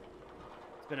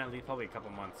 It's been at least probably a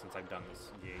couple months since I've done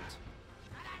this gate.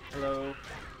 Hello?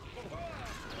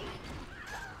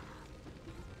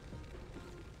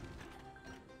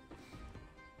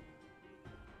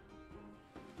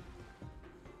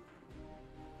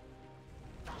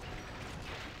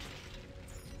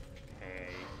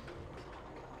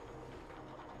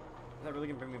 Is that really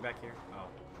gonna bring me back here? Oh.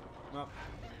 Well.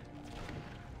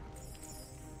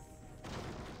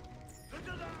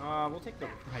 We'll take the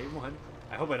right one.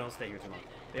 I hope I don't stay here too long.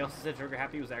 They also said Trigger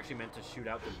Happy was actually meant to shoot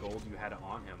out the gold you had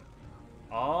on him.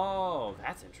 Oh,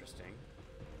 that's interesting.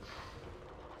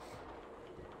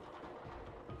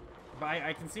 But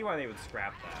I can see why they would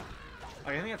scrap that.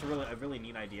 Like, I think that's a really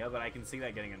neat idea, but I can see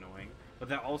that getting annoying. But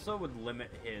that also would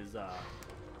limit his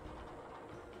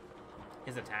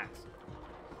attacks.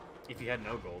 If he had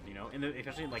no gold, you know,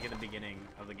 especially like in the beginning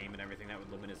of the game and everything, that would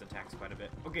limit his attacks quite a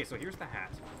bit. Okay, so here's the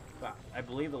hat. But I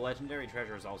believe the legendary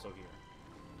treasure is also here.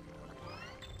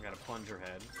 We got a plunger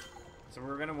head, so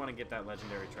we're gonna want to get that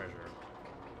legendary treasure.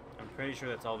 I'm pretty sure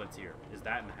that's all that's here. Is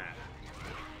that in the hat?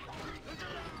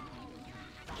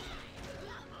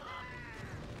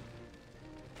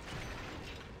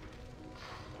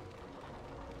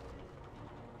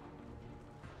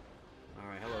 All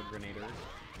right, hello, Grenader.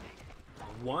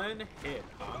 One hit,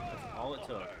 huh? That's all it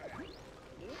took.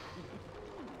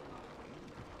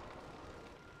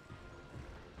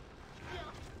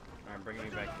 Alright, bringing me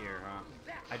back here, huh?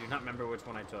 I do not remember which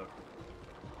one I took.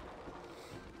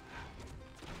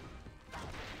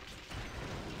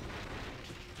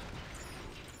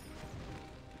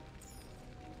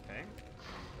 Okay.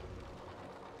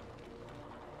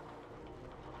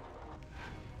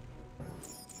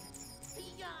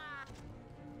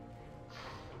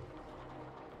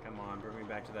 Come on, bring me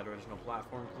back to that original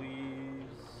platform, please.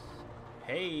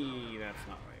 Hey, that's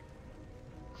not right.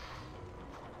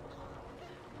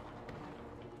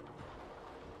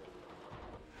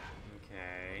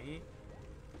 Okay.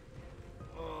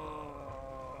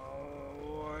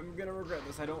 Oh, I'm gonna regret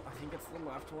this. I think it's the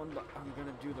left one, but I'm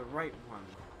gonna do the right one.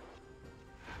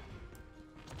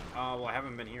 Well, I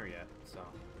haven't been here yet, so.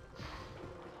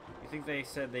 You think they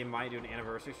said they might do an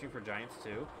anniversary stream for Giants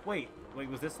too? Wait,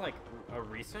 was this like a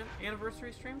recent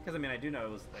anniversary stream? Because I mean, I do know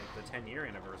it was like the 10-year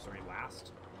anniversary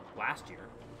last year.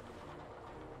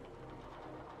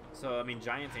 So I mean,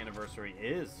 Giants anniversary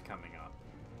is coming up.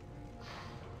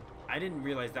 I didn't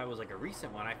realize that was like a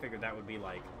recent one. I figured that would be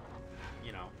like,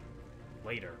 you know,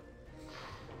 later.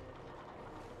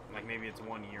 Like maybe it's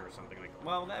 1 year or something. Like,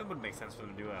 well, that would make sense for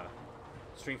them to do a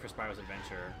stream for Spyro's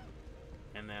Adventure,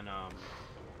 and then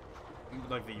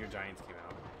like the year Giants came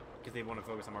out. because they want to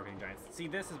focus on marketing giants. See,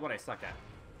 this is what I suck at.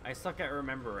 I suck at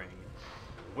remembering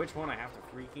which one I have to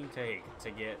freaking take to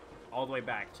get all the way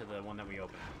back to the one that we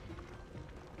opened.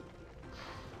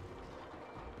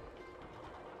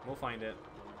 We'll find it.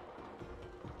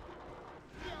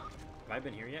 Have I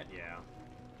been here yet? Yeah.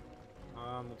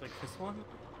 We'll take this one.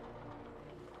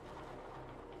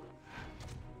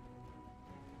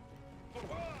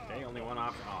 Okay, only one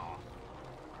option. Oh,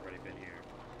 already been here.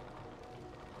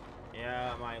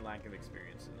 Yeah, my lack of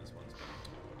experience in this one's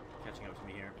been catching up to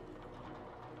me here.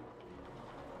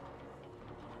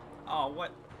 Oh,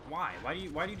 what? Why?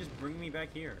 Why do you just bring me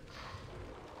back here?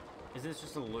 Is this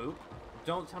just a loop?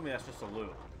 Don't tell me that's just a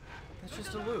loop. That's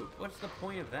just a loop. What's the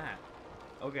point of that?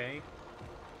 Okay.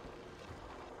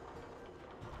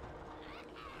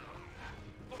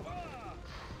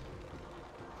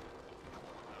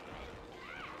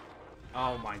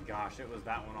 Oh my gosh, it was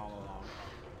that one all along.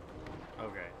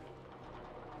 Okay.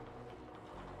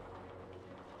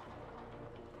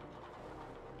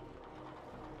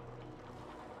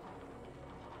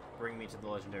 Bring me to the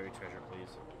legendary treasure,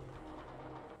 please.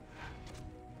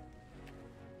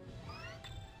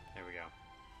 There we go.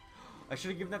 I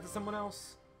should have given that to someone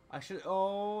else. I should.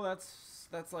 Oh,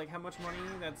 that's like how much money?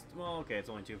 That's, well, okay, it's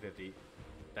only 250.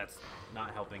 That's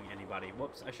not helping anybody.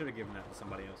 Whoops, I should have given that to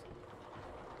somebody else.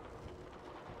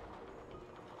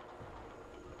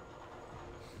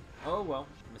 Oh well,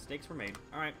 mistakes were made.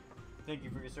 Alright. Thank you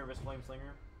for your service,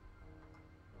 Flameslinger.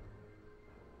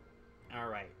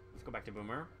 Alright, let's go back to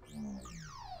Boomer.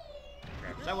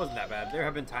 Crap, that wasn't that bad. There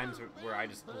have been times where I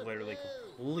just literally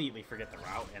completely forget the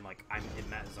route and like I'm in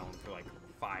that zone for like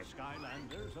 5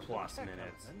 Skylanders plus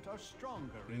minutes. are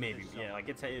stronger in Maybe, this yeah, zone. like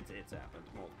it's happened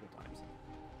multiple times.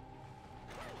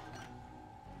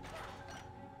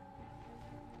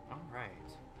 Alright.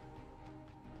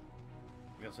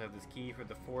 We also have this key for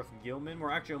the 4th Gilman.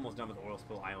 We're actually almost done with Oil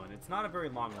Spill Island. It's not a very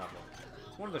long level.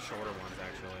 It's one of the shorter ones,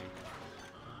 actually.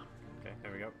 Okay,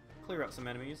 there we go. Clear out some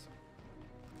enemies.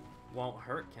 Won't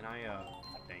hurt. Can I,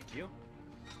 thank you.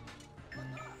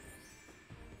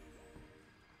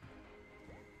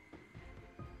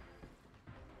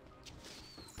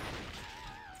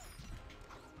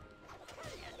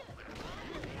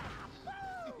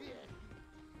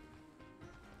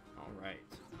 Alright.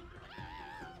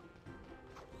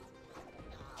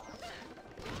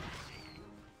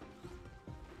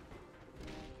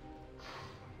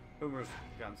 Boomer's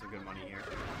gotten some good money here.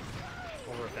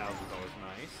 Over $1,000 is always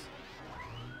nice.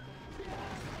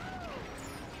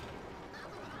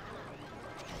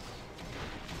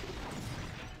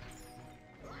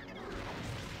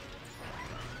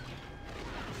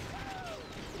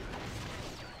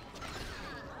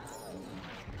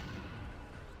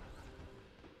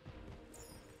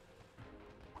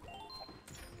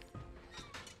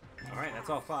 Alright, that's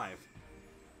all 5.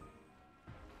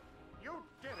 You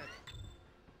did it!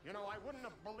 You know, I wouldn't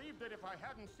have believed it if I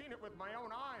hadn't seen it with my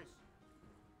own eyes.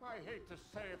 I hate to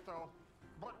say it, though,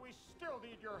 but we still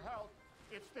need your help.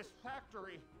 It's this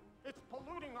factory. It's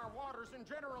polluting our waters and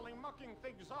generally mucking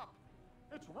things up.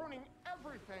 It's ruining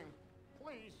everything.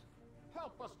 Please,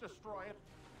 help us destroy it.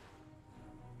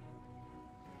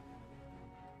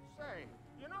 Say,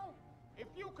 you know, if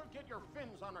you could get your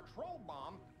fins on a troll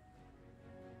bomb,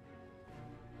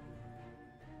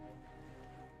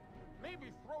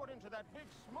 maybe throw it into that big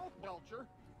smoke belcher,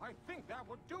 I think that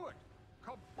would do it.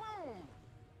 Kaboom!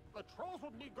 The trolls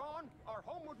would be gone, our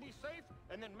home would be safe,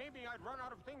 and then maybe I'd run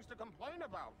out of things to complain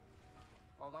about.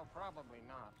 Although probably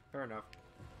not. Fair enough.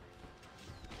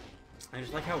 I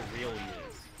just like how real he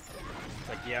is. It's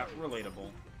like, yeah,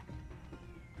 relatable.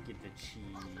 Get the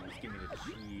cheese. Give me the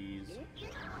cheese.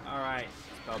 Alright,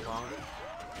 spell bomb.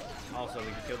 Also, we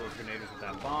can kill those grenades with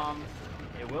that bomb.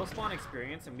 It will spawn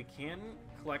experience, and we can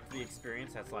collect the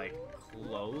experience that's like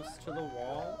close to the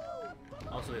wall.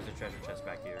 Also, there's a treasure chest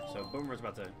back here, so Boomer's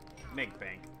about to make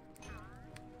bank.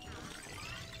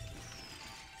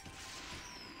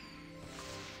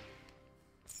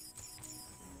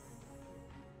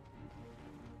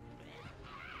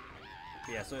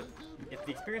 Yeah, so if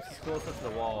the experience is close up to the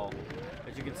wall,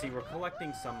 as you can see, we're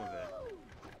collecting some of it.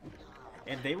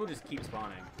 And they will just keep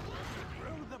spawning.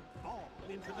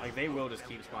 Like, they will just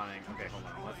keep spawning. Okay, hold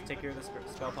on. Let's take care of this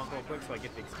spell punk real quick so I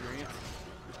get the experience.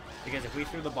 Because if we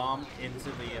threw the bomb into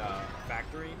the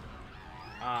factory,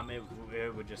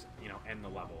 it would just, you know, end the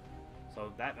level.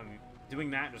 So that, I mean, doing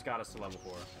that just got us to level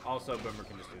 4. Also, Boomer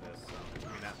can just do this. So,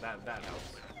 I mean, that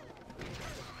helps.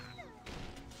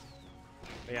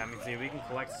 But yeah, I mean, see, we can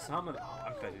collect some of the... Oh,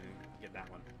 I'm glad you didn't get that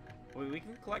one. We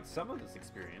can collect some of this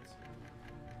experience.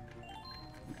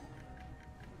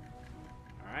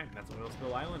 Alright, that's Oil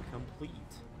Spill Island complete.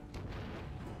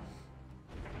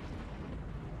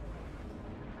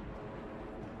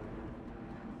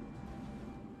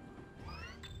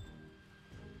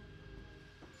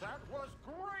 That was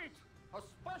great!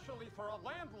 Especially for a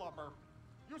landlubber.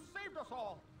 You saved us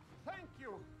all. Thank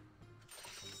you.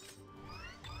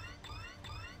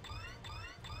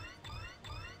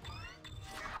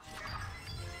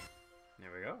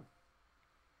 There we go.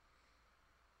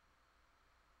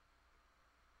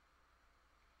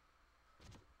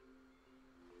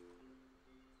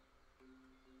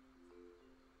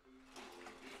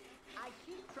 I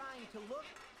keep trying to look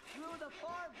through the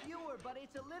far viewer, but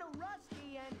it's a little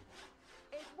rusty and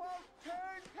it won't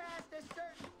turn past a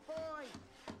certain point.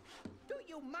 Do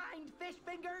you mind, fish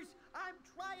fingers? I'm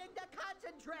trying to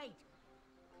concentrate.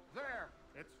 There,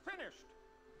 it's finished.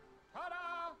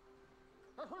 Ta-da!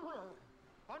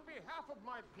 On behalf of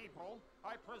my people,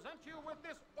 I present you with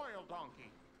this oil donkey.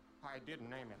 I didn't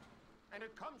name it. And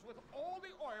it comes with all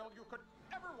the oil you could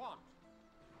ever want.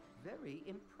 Very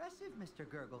impressive, Mr.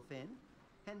 Gurglefin.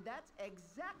 And that's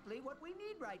exactly what we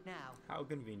need right now. How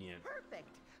convenient. Perfect!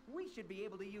 We should be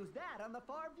able to use that on the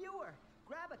far viewer.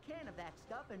 Grab a can of that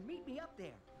stuff and meet me up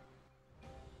there.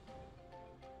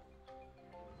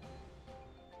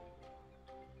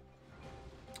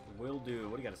 Will do.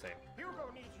 What do you got to say?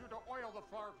 Hugo needs you to oil the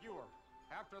far viewer.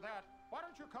 After that, why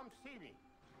don't you come see me?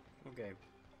 Okay.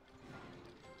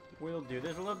 Will do.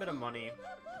 There's a little bit of money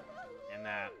in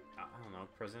that, I don't know,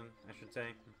 prison, I should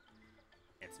say.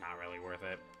 It's not really worth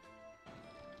it.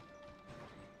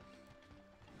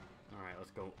 Alright, let's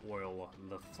go oil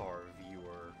the far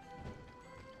viewer.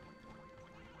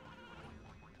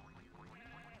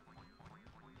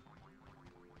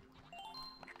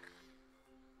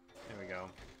 There we go.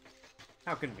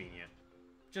 How convenient.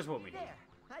 Just what we need. There!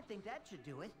 I think that should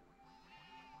do it.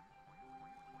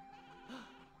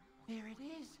 There it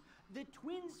is! The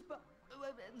twin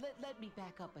let me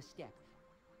back up a step.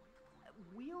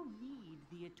 We'll need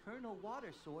the eternal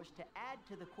water source to add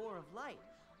to the core of light.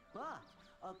 But,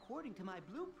 according to my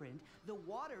blueprint, the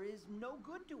water is no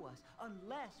good to us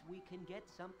unless we can get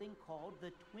something called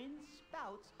the twin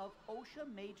spouts of Osha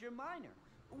Major Minor,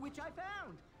 which I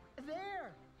found.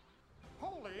 There!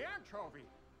 Holy anchovy!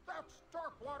 That's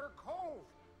Darkwater Cove!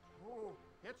 Ooh,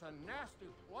 it's a nasty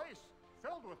place,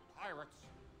 filled with pirates.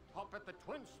 I'll bet the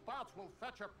Twin Spouts will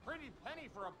fetch a pretty penny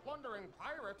for a plundering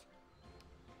pirate.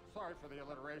 Sorry for the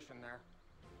alliteration there.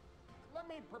 Let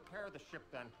me prepare the ship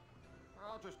then.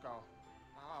 I'll just go.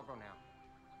 I'll go now.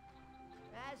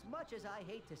 As much as I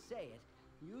hate to say it,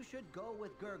 you should go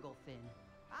with Gurglefin.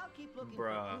 I'll keep looking for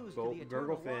Bruh, clues to the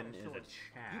eternal water Gurglefin is a source.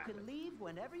 Chad. You can leave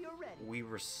whenever you're ready. We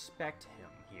respect him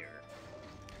here.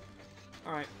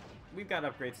 Alright, we've got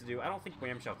upgrades to do. I don't think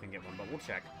Whamshell can get one, but we'll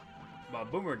check.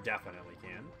 But Boomer definitely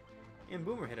can. And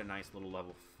Boomer hit a nice little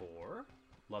level 4.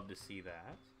 Love to see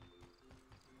that.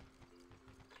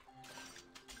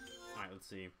 Alright, let's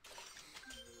see.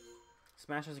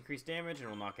 Smash has increased damage and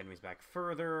will knock enemies back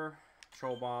further.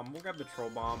 Troll Bomb. We'll grab the Troll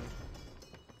Bomb.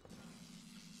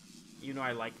 You know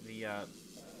I like the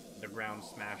ground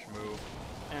smash move.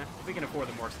 If we can afford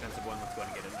the more expensive one, let's go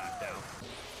ahead and get it knocked down.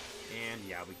 And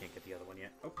yeah, we can't get the other one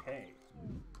yet. Okay.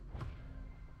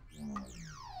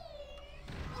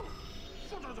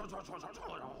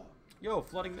 Yo,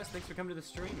 Flooding Mist, thanks for coming to the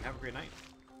stream. Have a great night.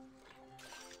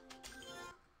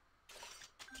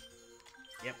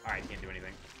 Yep, alright, can't do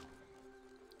anything.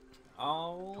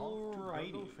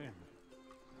 Alrighty.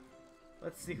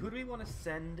 Let's see, who do we want to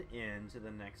send in to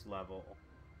the next level?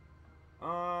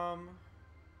 I'm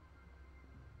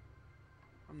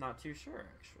not too sure,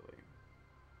 actually.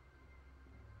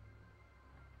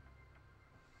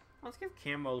 Let's give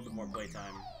Camo a little bit more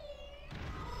playtime.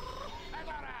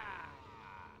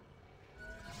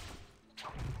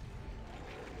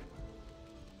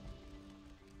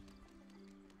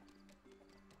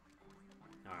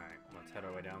 Alright, let's head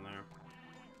our way down there.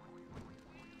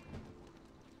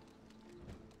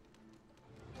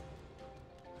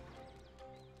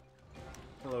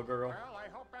 Hello, girl. Well, I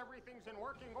hope everything's in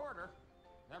working order.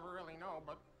 Never really know,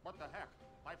 but what the heck?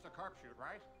 Life's a carp shoot,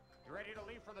 right? You ready to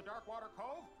leave for the Darkwater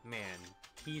Cove? Man,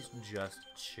 he's just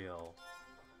chill.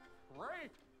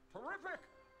 Great! Terrific!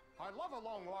 I love a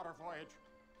long water voyage.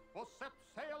 We'll set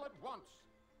sail at once.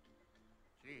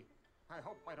 Gee, I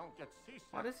hope I don't get seasick.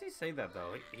 Why does he say that,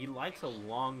 though? He likes a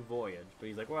long voyage, but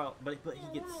he's like, well, but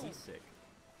he gets seasick.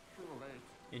 Too late.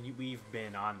 And we've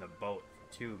been on the boat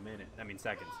for 2 minutes. I mean,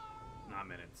 seconds. Not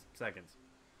minutes. Seconds.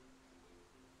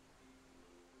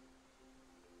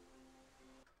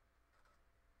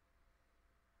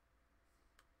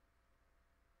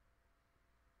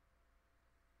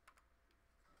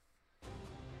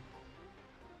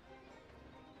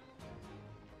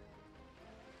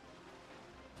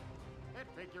 It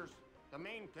figures. The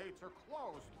main gates are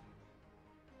closed.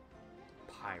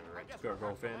 I Pirate guess we'll have to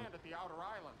girlfriend. land at the outer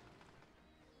island.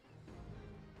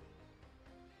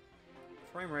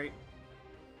 Frame rate.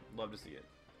 Love to see it.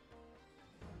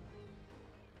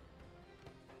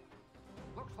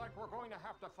 Looks like we're going to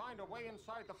have to find a way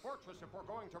inside the fortress if we're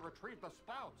going to retrieve the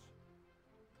spouts.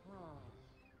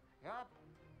 Yep,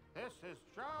 this is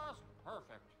just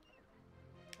perfect.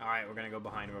 Alright, we're gonna go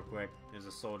behind real quick. There's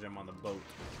a soul gem on the boat.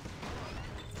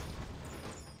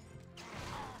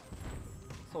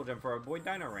 Soul gem for our boy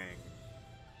Dino-Rang.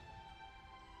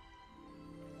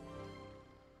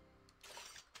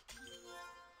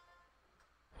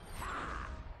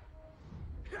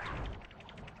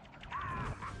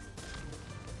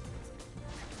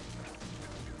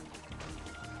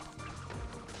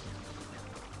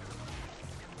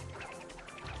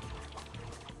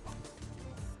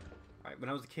 When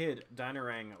I was a kid,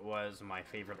 Dino-Rang was my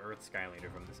favorite Earth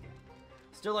Skylander from this game.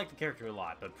 Still like the character a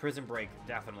lot, but Prison Break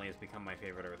definitely has become my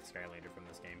favorite Earth Skylander from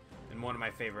this game, and one of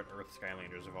my favorite Earth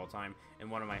Skylanders of all time,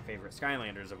 and one of my favorite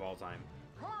Skylanders of all time.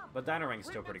 But Dino-Rang's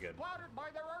still pretty good. Splattered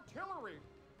by their artillery.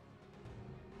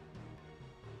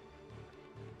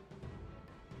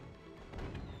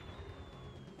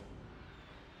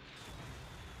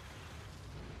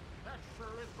 That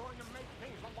sure is going to make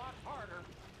things a lot harder.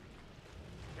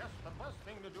 Guess the best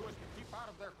thing to do is to keep out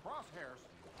of their crosshairs.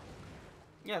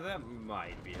 Yeah, that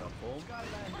might be helpful.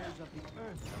 Skylanders of the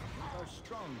Earth are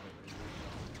stronger in this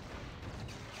zone.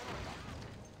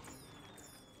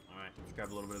 Alright, let's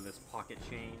grab a little bit of this pocket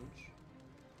change.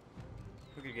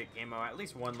 If we could get Game-O at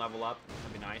least one level up,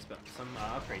 that'd be nice, but some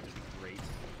upgrades would be great.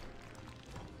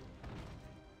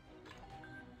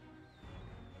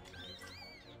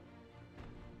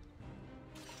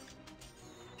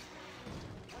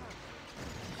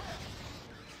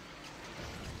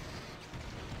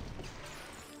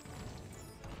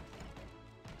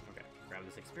 Okay, grab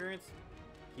this experience,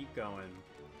 keep going.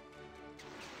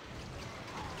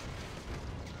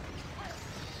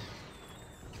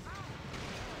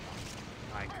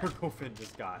 My Kirkofin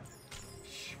just got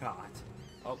shot.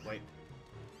 Oh, wait.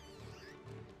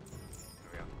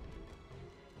 There we go.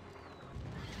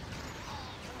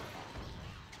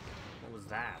 What was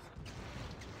that?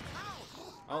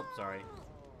 Oh, sorry.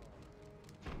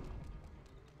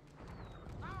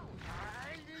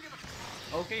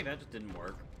 Okay, that just didn't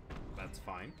work. That's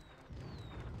fine.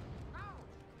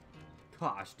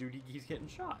 Gosh, dude, he's getting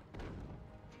shot.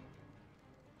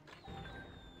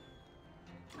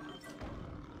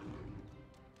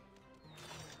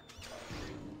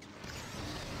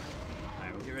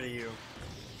 Alright, we'll get rid of you.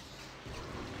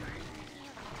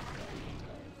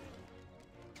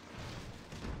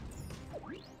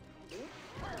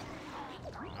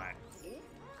 Alright.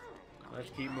 Let's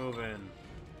keep moving.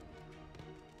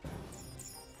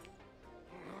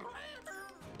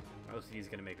 OCD's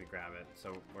gonna make me grab it,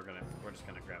 so we're just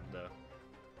gonna grab the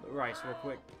rice real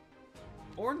quick.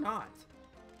 Or not.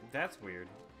 That's weird.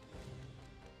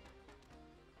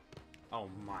 Oh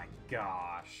my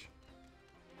gosh.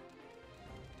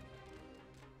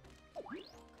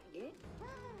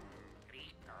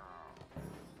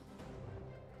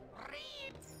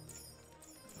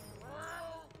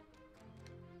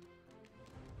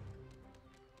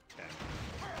 Okay.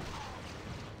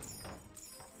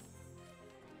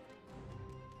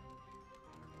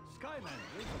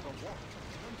 Skylanders of the water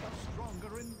are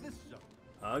stronger in this zone.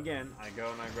 Again, I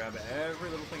go and I grab every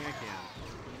little thing I can.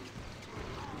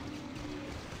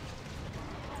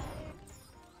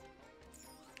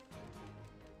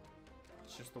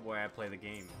 It's just the way I play the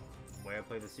game, the way I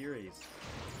play the series.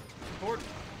 It's important.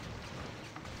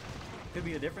 Could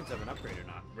be the difference of an upgrade or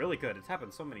not. Really could. It's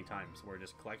happened so many times where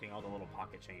just collecting all the little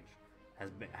pocket change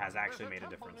has actually made a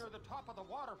difference. Near the top of the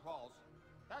waterfalls.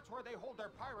 That's where they hold their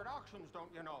pirate auctions,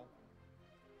 don't you know?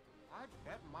 I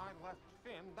bet my left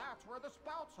fin that's where the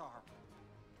spouts are.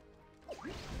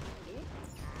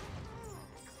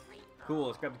 Cool,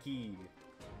 let's grab the key.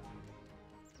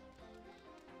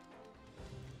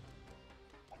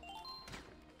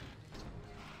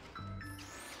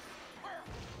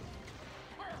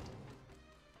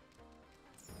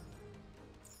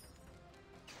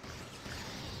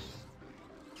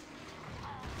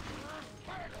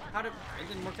 How did it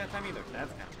didn't work that time either?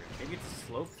 That's kind of weird. Maybe it's a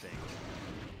slope thing.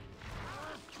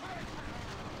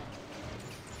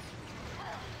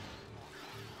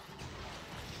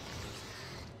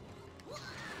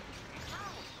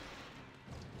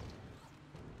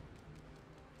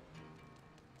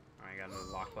 Alright, got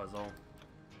another lock puzzle.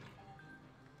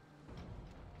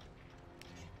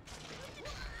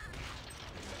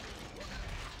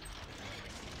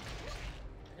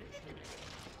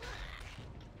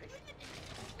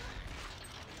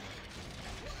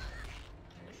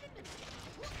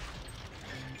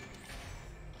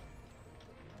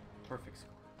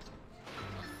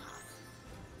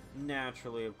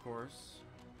 Naturally, of course.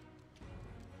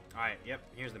 Alright, yep,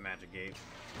 here's the magic gate.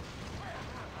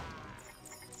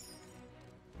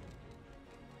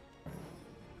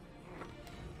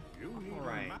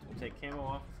 Alright, we'll take camo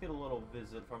off. Let's get a little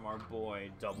visit from our boy,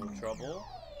 Double Trouble.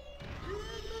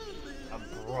 A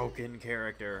broken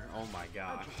character. Oh my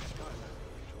gosh.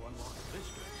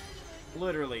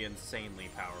 Literally insanely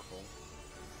powerful.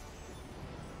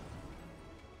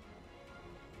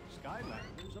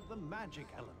 Skylanders of the magic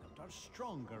element are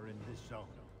stronger in this zone.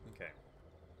 Okay.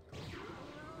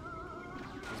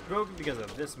 It's broken because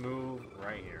of this move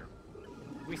right here.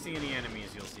 If we see any enemies,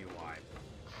 you'll see why.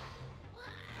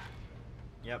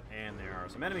 Yep, and there are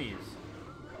some enemies.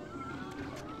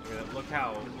 Look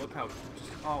how,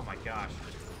 just, oh my gosh,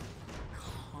 just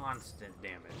constant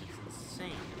damage. It's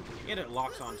insane. And it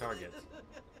locks on targets.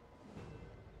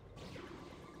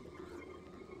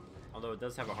 Although it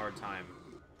does have a hard time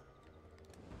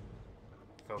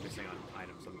focusing on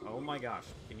items. Oh my gosh,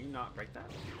 can you not break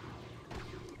that?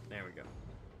 There we go.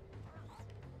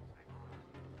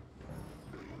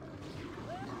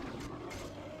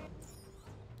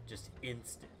 Just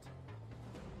instant.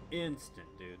 Instant,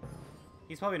 dude.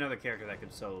 He's probably another character that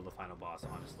could solo the final boss,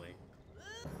 honestly.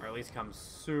 Or at least come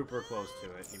super close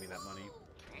to it. Give me that money.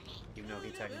 Even though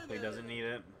he technically doesn't need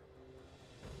it.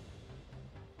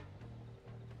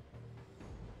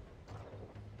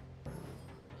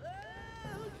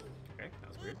 Okay, that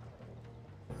was weird.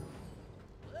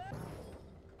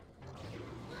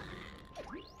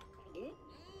 Okay,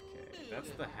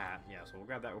 that's the hat. Yeah, so we'll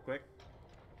grab that real quick.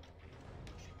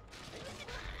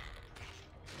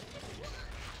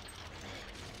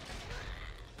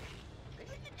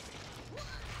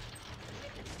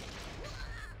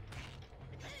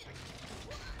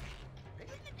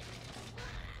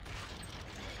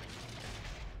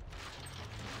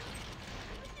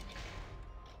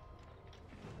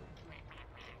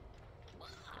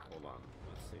 Hold on,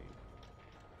 let's see.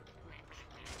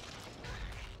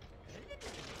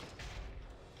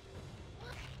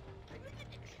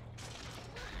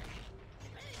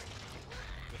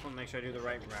 Just want to make sure I do the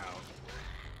right route.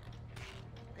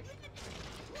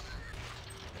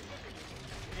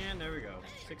 And there we go.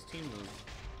 16 moves.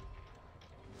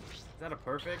 Is that a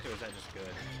perfect, or is that just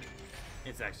good?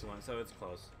 It's excellent, so it's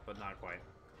close, but not quite.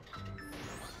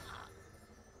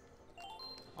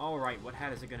 Alright, what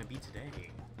hat is it going to be today?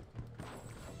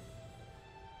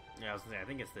 Yeah, I was gonna say, I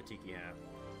think it's the Tiki hat.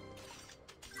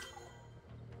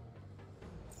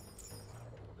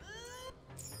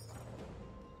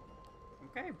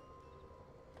 Okay.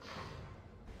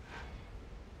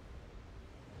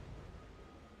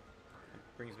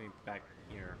 That brings me back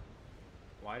here.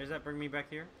 Why does that bring me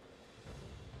back here?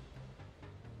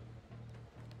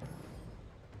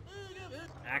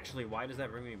 Actually, why does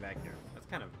that bring me back here? That's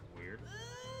kind of weird.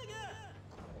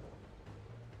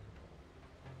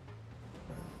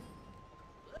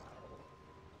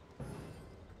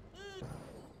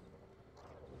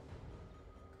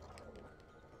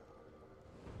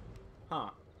 Huh.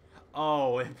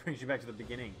 Oh, it brings you back to the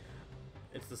beginning.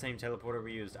 It's the same teleporter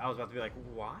we used. I was about to be like,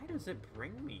 why does it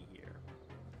bring me here?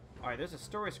 Alright, there's a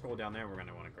story scroll down there we're going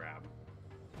to want to grab.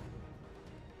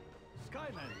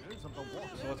 Skylanders of the water.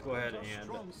 So let's go ahead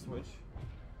and switch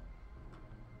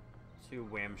to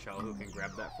Whamshell, who can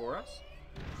grab that for us.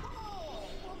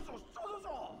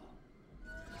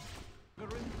 We're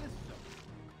in this zone.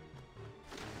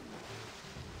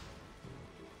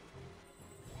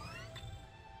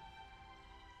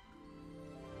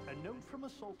 A note from a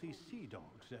salty sea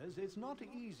dog says it's not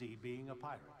easy being a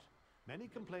pirate. Many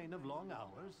complain of long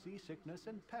hours, seasickness,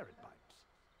 and parrot bites.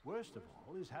 Worst of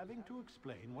all is having to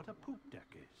explain what a poop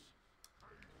deck is.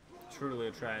 Truly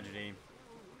a tragedy.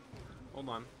 Hold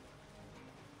on.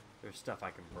 There's stuff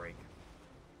I can break.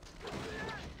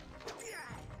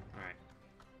 Alright.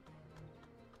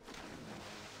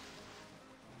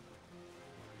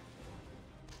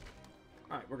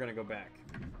 Alright, we're gonna go back.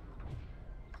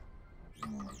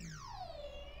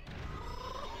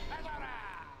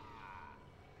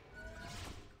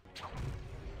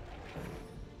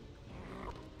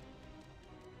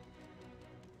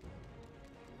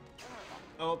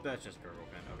 Oh, that's just purple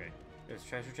pen. Okay. There's a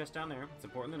treasure chest down there. It's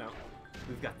important to know.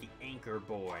 We've got the Anchor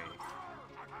Boy.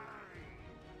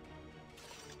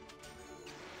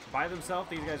 By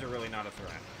themselves, these guys are really not a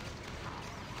threat.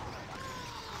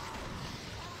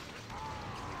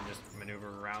 You can just maneuver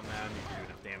around them. You can do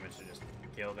enough damage to just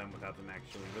kill them without them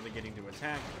actually really getting to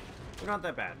attack. They're not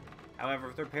that bad. However,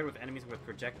 if they're paired with enemies with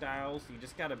projectiles, you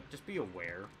just gotta be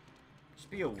aware.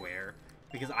 Just be aware.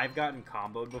 because I've gotten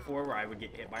comboed before where I would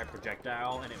get hit by a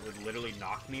projectile and it would literally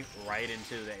knock me right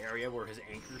into the area where his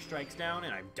anchor strikes down,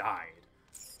 and I've died.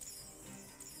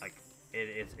 Like,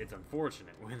 it's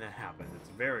unfortunate when that happens. It's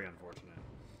very unfortunate.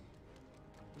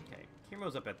 Okay,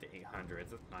 Kiro's up at the 800s.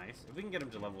 That's nice. If we can get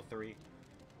him to level 3,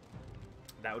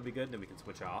 that would be good. Then we can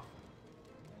switch off.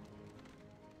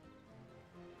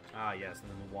 Ah, yes, and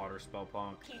then the water spell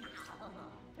punk.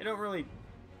 They don't really...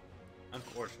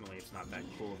 Unfortunately, it's not that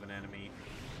cool of an enemy.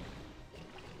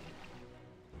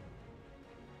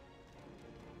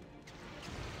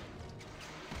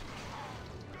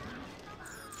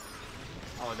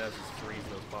 All it does is freeze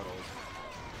those puddles.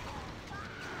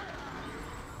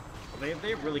 Well, they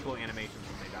have really cool animations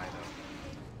when they die, though.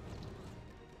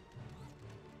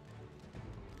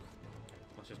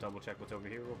 Let's just double check what's over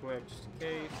here real quick, just in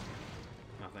case.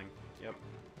 Nothing. Yep.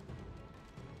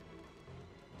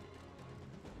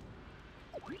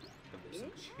 There's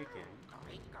some chicken.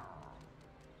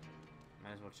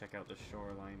 Might as well check out the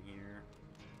shoreline here.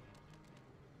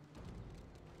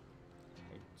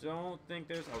 I don't think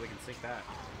there's... Oh, we can sink that.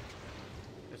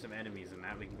 There's some enemies in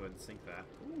that. We can go ahead and sink that.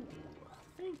 Ooh,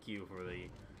 thank you for the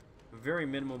very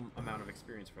minimum amount of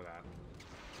experience for that.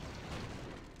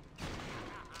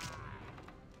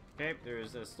 Okay,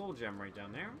 there's a soul gem right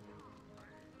down there.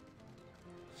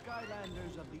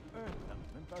 Skylanders of the Earth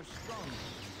element are strong.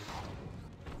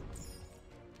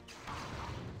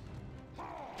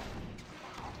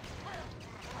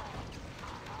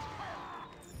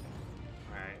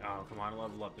 Alright, oh, come on,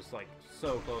 level up. It's like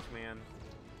so close, man.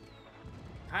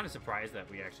 Kind of surprised that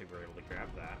we actually were able to grab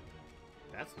that.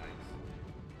 That's nice.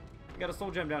 We got a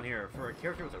soul gem down here for a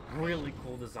character with a really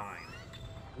cool design,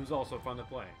 who's also fun to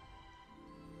play.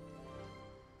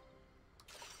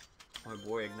 My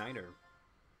boy Igniter.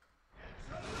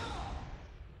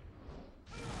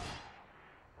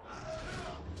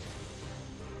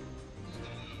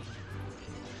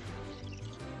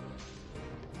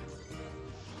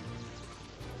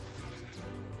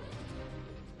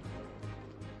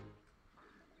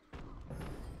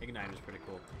 Igniter's pretty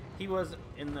cool. He was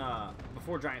in the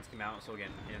before Giants came out, so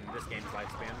again, in this game's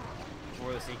lifespan,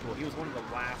 before the sequel, he was one of the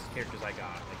last characters I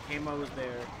got. Like Kamo was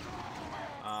there.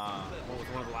 What was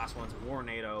one of the last ones?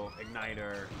 Warnado,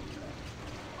 Igniter,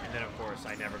 and then of course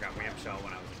I never got Whamshell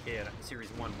when I was a kid. Series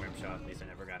 1 Whamshell, at least I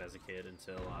never got as a kid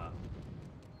until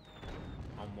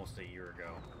almost a year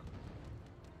ago.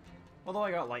 Although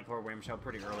I got Lightcore Whamshell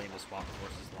pretty early in the Swap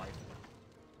Force's life.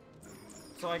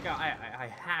 So I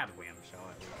had Whamshell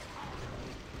at least.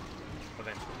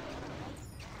 Eventually.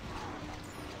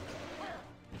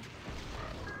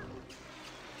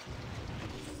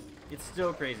 It's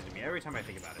still crazy to me. Every time I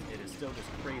think about it, it is still just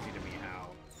crazy to me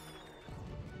how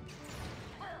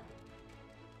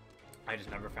I just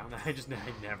never found that. I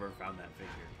never found that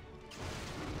figure.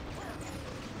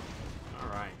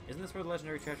 Alright. Isn't this where the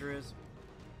legendary treasure is?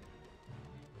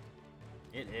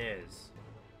 It is.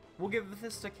 We'll give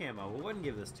this to Camo. We wouldn't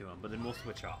give this to him, but then we'll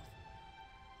switch off.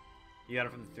 You got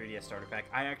it from the 3DS starter pack.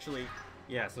 I actually,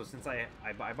 yeah, so since I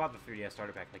bought the 3DS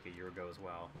starter pack like a year ago as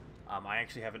well, I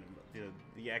actually have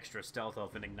the extra Stealth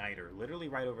Elf and Igniter literally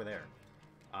right over there.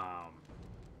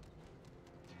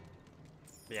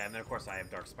 Yeah, and then of course I have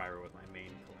Dark Spyro with my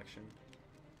main collection,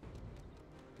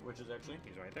 which is actually,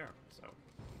 he's right there, so.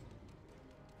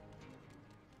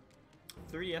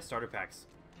 3DS starter packs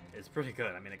is pretty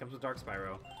good. I mean, it comes with Dark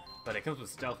Spyro, but it comes with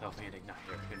Stealth Elf and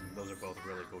Igniter, and those are both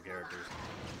really cool characters.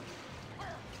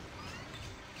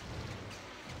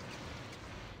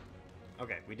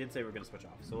 Okay, we did say we were going to switch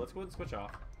off, so let's go ahead and switch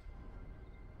off.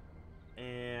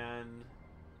 And...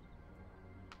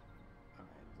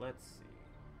 Alright, let's see.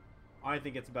 I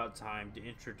think it's about time to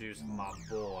introduce my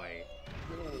boy.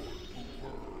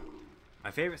 My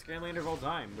favorite Skylander of all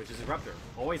time, which is Eruptor.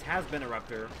 Always has been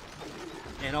Eruptor,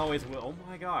 and always will. Oh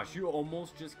my gosh, you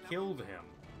almost just killed him.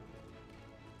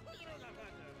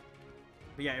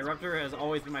 But yeah, Eruptor has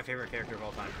always been my favorite character of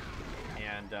all time,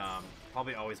 and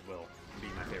probably always will be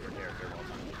my favorite character of all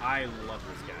time. I love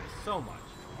this guy so much.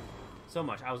 So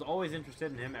much. I was always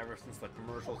interested in him ever since the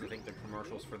commercials. I think the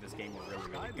commercials for this game were really,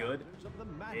 really good.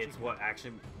 It's what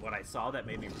I saw that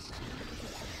made me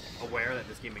aware that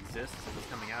this game exists. It was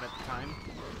coming out at the time.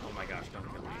 Oh my gosh, don't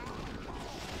kill me.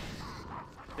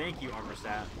 Thank you,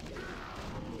 Armorstat.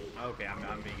 Okay,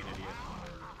 I'm being an idiot.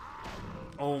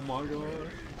 Oh my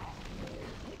gosh.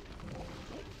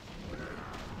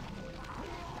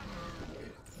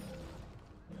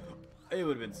 It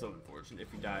would have been so unfortunate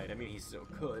if he died. I mean, he still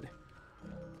could.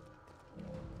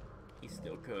 He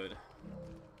still could.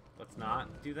 Let's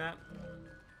not do that.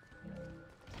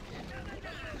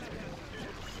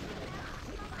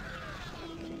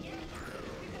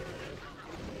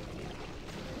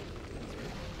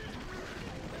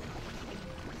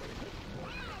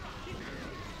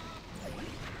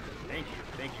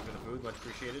 food, much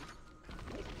appreciated.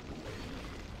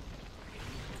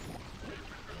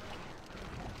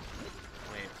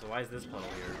 Wait, so why is this puddle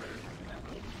here?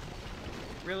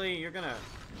 Really? You're gonna...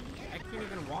 I can't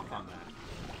even walk on that.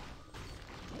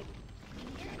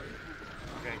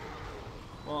 Okay.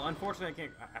 Well, unfortunately, I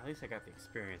can't... At least I got the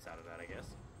experience out of that, I guess.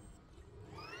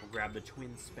 We'll grab the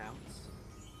twin spouts.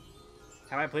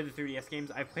 Have I played the 3DS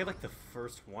games? I've played like the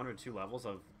first 1 or 2 levels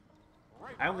of...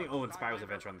 I only own Spyro's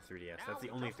Adventure on the 3DS. That's the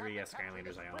only 3DS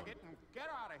Skylanders I own. Get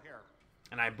out of here.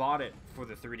 And I bought it for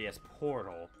the 3DS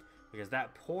Portal, because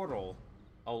that Portal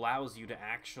allows you to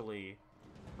actually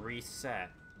reset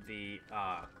the,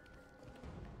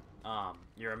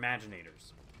 your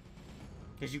Imaginators.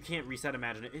 Because you can't reset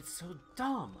Imaginators. It's so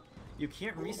dumb! You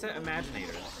can't reset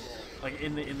Imaginators. Like,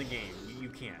 in the game. You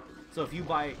can't. So if you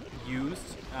buy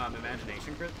used,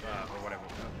 Imagination Crew, or whatever,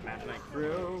 Imaginate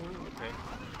Crew, okay.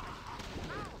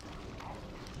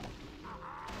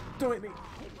 Don't hit me!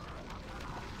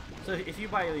 So if you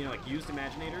buy, you know, like used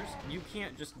Imaginators, you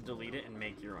can't just delete it and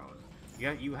make your own.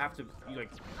 You have to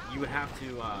you would have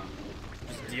to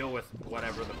just deal with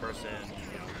whatever the person,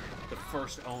 you know, the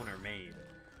first owner made.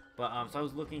 But so I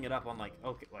was looking it up on like,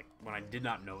 okay, like when I did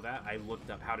not know that, I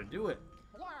looked up how to do it.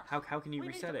 How can you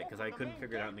reset it? Because I couldn't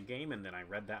figure it out in the game, and then I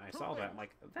read that and I saw that. I'm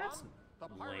like, that's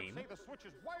lame.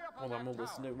 Hold on, we'll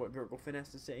listen to what Gurglefin has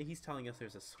to say. He's telling us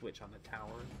there's a switch on the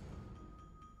tower.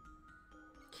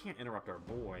 Can't interrupt our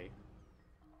boy.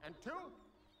 And 2,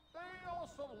 they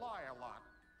also lie a lot.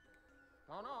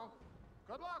 Oh no.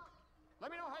 Good luck.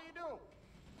 Let me know how you do.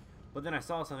 But then I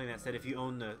saw something that said if you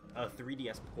own a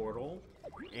 3DS Portal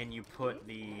and you put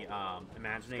the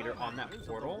Imaginator on that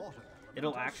portal,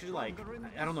 it'll actually, like,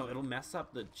 I don't know, it'll mess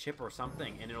up the chip or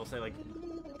something, and it'll say, like,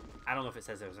 I don't know if it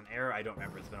says there's an error, I don't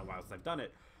remember, it's been a while since I've done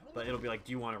it, but it'll be like,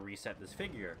 do you want to reset this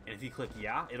figure? And if you click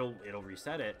yeah, it'll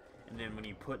reset it, and then when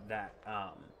you put that,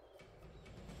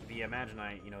 the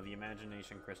Imaginite, you know, the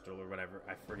Imagination Crystal or whatever,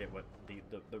 I forget what the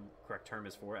correct term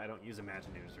is for it, I don't use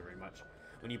Imaginators very much.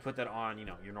 When you put that on, you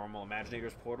know, your normal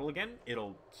Imaginator's portal again,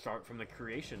 it'll start from the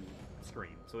creation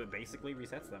screen, so it basically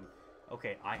resets them.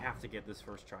 Okay, I have to get this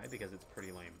first try because it's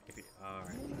pretty lame.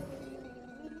 Alright.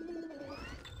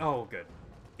 Oh, good.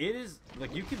 It is,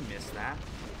 like, you can miss that.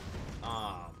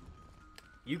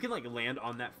 You can, like, land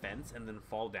on that fence and then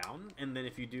fall down, and then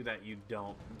if you do that, you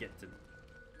don't get to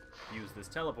use this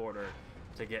teleporter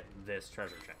to get this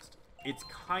treasure chest. It's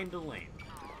kind of lame.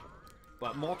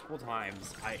 But multiple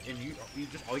times, you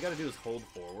just, all you gotta do is hold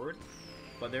forward,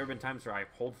 but there have been times where I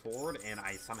hold forward and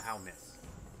I somehow miss.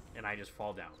 And I just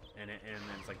fall down, and then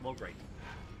it's like, well, great.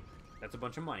 That's a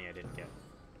bunch of money I didn't get.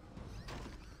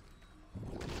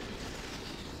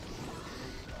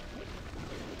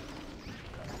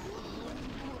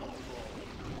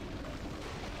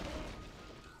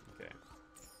 Okay.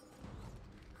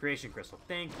 Creation Crystal,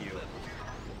 thank you.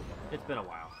 It's been a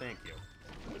while, thank you.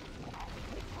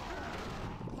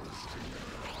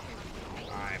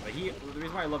 Alright, but the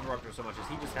reason why I love Rupture so much is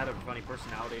he just had a funny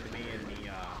personality to me in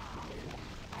the,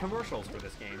 commercials for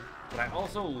this game, but I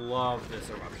also love this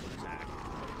eruption attack.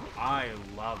 I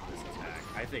love this attack.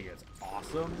 I think it's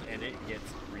awesome, and it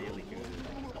gets really good.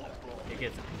 It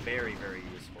gets very, very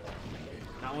useful.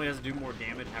 Not only does it do more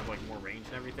damage, have like more range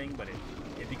and everything, but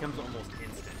it becomes almost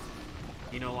instant.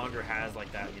 He no longer has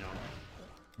like that, you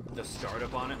know, the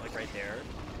startup on it, like right there.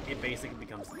 It basically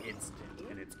becomes instant,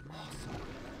 and it's awesome.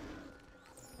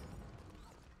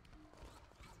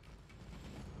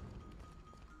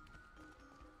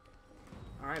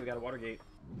 Alright, we got a water gate.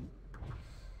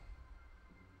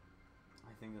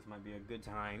 I think this might be a good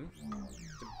time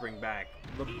to bring back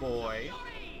the boy.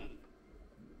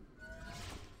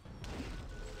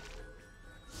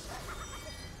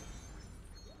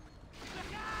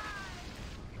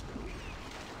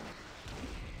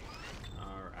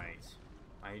 Alright.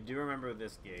 I do remember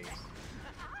this gate.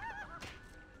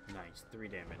 Nice, 3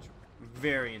 damage.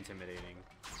 Very intimidating.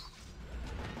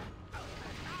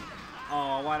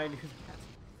 Oh, why'd I do that?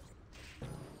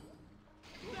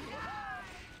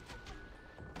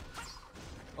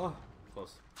 Oh,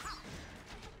 close.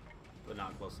 But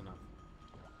not close enough.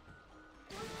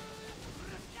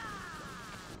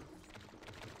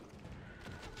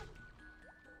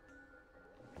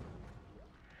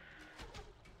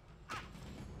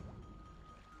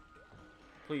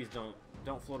 Please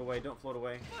don't float away, don't float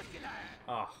away.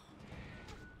 Oh.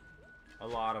 A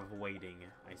lot of waiting,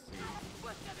 I see.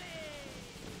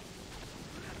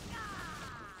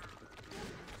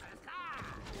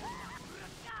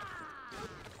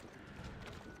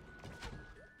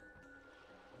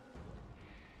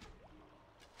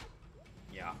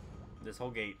 Yeah, this whole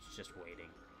gate's just waiting.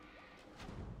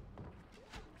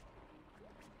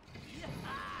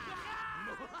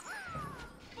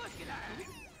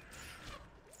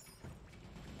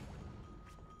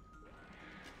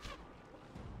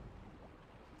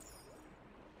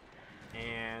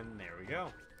 go.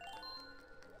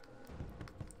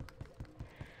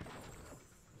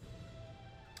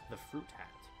 The fruit hat.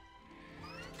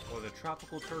 Or the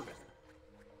tropical turban.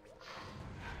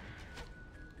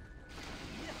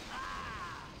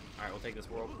 Alright, we'll take this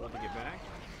whirlpool to get back.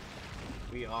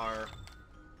 We are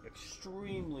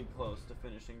extremely close to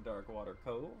finishing Darkwater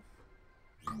Cove.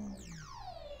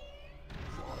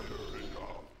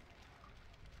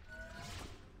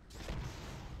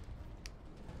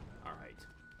 Alright.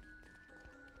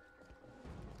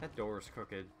 That door is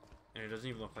crooked. And it doesn't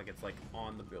even look like it's like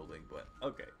on the building, but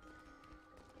okay.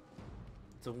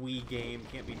 It's a Wii game,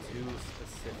 can't be too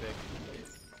specific.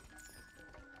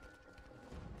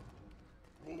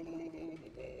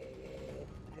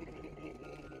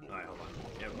 Alright, hold on.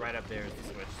 Yeah, right up there is the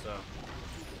switch, so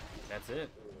that's it.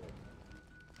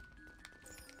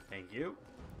 Thank you.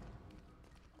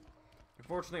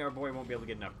 Unfortunately, our boy won't be able to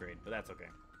get an upgrade, but that's okay.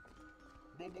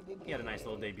 He had a nice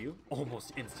little debut.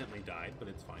 Almost instantly died, but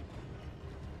it's fine.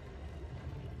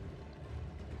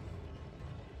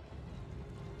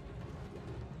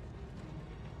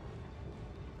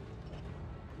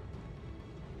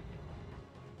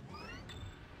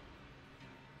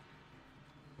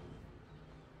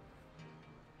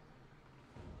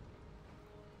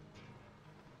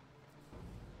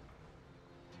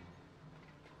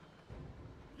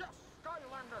 Yes,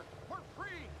 Skylander, we're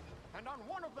free! And on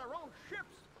one of their own ships!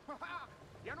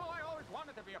 You know, I always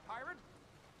wanted to be a pirate.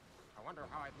 I wonder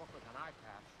how I'd look with an eye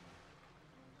patch.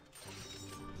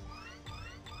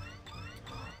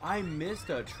 I missed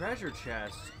a treasure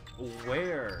chest.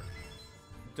 Where?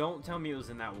 Don't tell me it was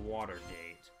in that water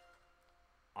gate.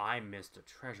 I missed a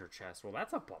treasure chest. Well,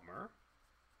 that's a bummer.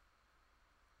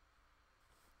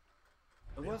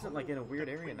 It wasn't like in a weird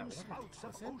area in that water Spouts gate,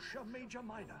 of was it? Osha Major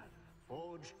Minor,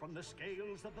 forged from the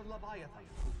scales of the Leviathan.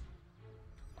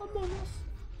 Among Us.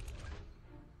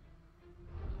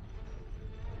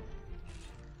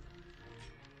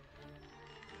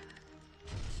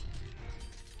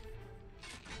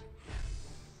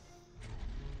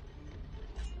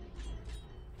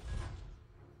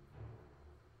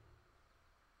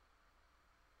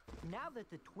 Now that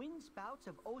the twin spouts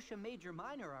of Osha Major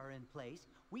Minor are in place,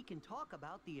 we can talk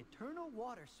about the eternal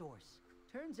water source.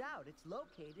 Turns out it's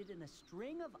located in a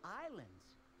string of islands.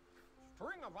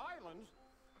 String of islands?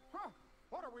 Huh,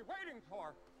 what are we waiting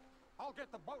for? I'll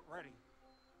get the boat ready.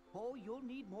 Oh, you'll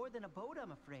need more than a boat,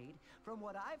 I'm afraid. From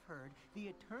what I've heard, the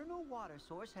eternal water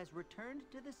source has returned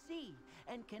to the sea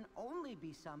and can only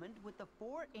be summoned with the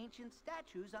 4 ancient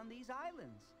statues on these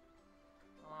islands.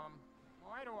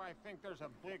 Why do I think there's a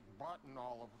big but in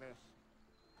all of this?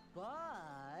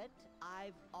 But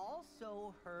I've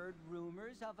also heard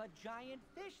rumors of a giant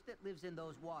fish that lives in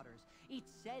those waters.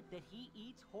 It's said that he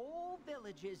eats whole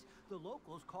villages. The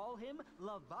locals call him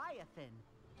Leviathan.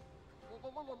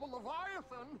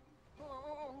 Leviathan?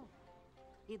 Oh.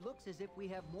 It looks as if we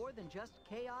have more than just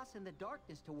chaos and the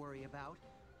darkness to worry about.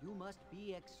 You must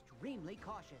be extremely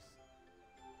cautious.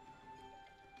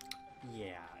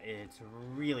 Yeah, it's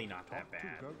really not that Talk to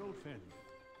bad. Gurgle Finn.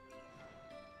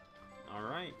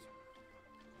 Alright.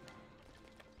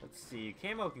 Let's see.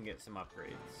 Camo can get some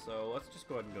upgrades, so let's just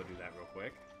go ahead and go do that real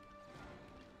quick.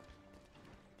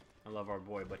 I love our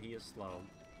boy, but he is slow.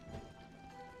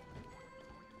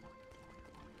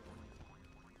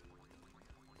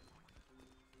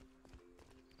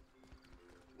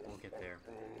 We'll get there.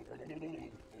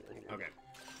 Okay.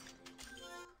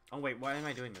 Oh wait, why am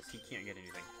I doing this? He can't get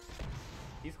anything.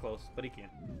 He's close, but he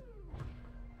can't.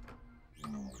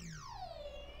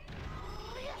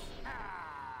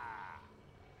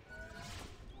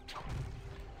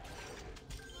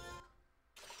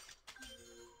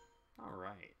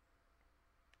 Alright.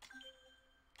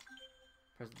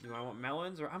 Do I want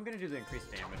melons? Or I'm gonna do the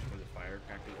increased damage for the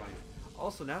firecracker vine.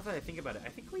 Also, now that I think about it, I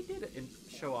think we did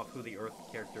show off who the Earth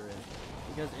character is.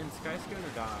 Because in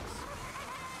Skyscanner Docks,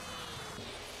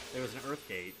 there was an Earth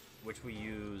gate, which we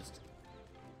used...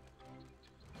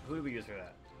 Who did we use for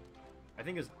that? I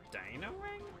think it was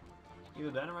Dino-Ring? Either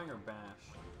Dino-Ring or Bash.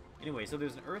 Anyway, so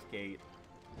there's an Earth gate,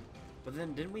 but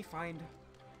then didn't we find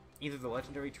either the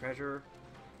legendary treasure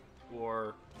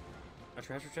or a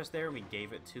treasure chest there and we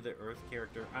gave it to the Earth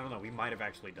character? I don't know, we might have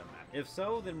actually done that. If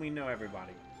so, then we know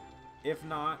everybody. If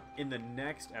not, in the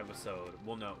next episode,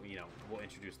 we'll know, we'll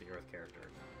introduce the Earth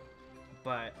character.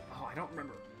 But, oh, I don't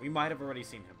remember. We might have already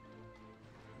seen him.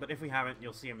 But if we haven't,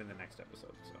 you'll see him in the next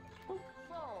episode, so.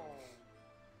 So,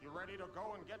 you ready to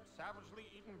go and get savagely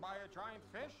eaten by a giant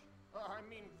fish?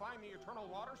 Find the eternal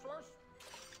water source?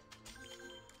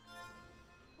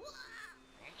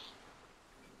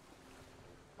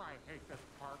 I hate this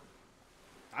part.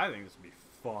 I think this would be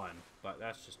fun, but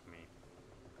that's just me.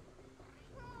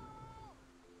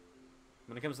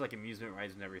 When it comes to like amusement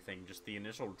rides and everything, just the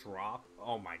initial drop,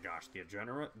 oh my gosh, the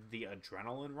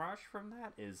adrenaline rush from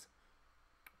that is,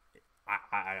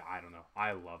 I don't know.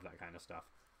 I love that kind of stuff.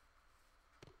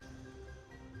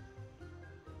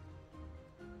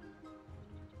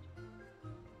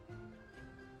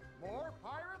 More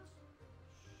pirates?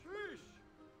 Sheesh!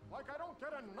 Like I don't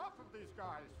get enough of these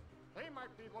guys. They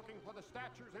might be looking for the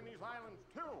statues in these islands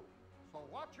too. So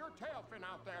watch your tail fin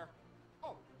out there.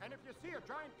 Oh, and if you see a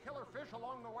giant killer fish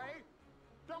along the way,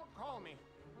 don't call me.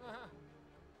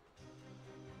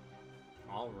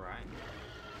 All right.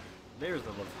 There's the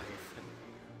Leviathan.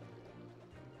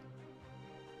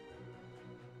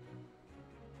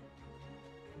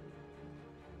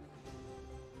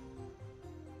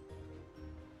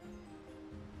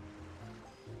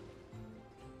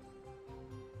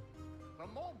 The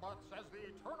Molebot says the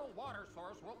eternal water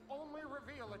source will only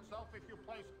reveal itself if you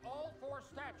place all 4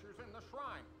 statues in the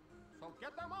shrine. So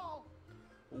get them all.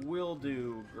 Will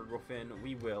do, Gurglefin.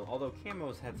 We will. Although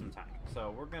Camo's had some time,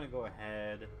 so we're gonna go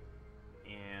ahead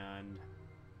and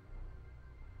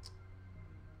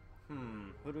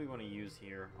who do we want to use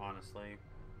here? Honestly,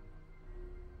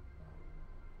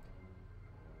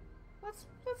 let's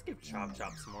give Chop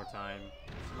Chop some more time.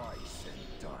 Slice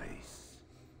and dice.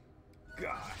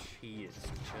 Gosh, he is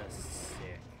just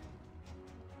sick.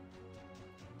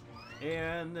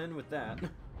 And then with that,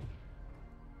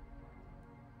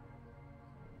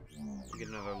 we get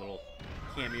another little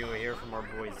cameo here from our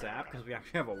boy Zap, because we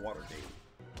actually have a water gate.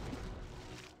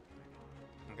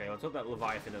 Okay, let's hope that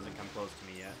Leviathan doesn't come close to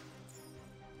me yet.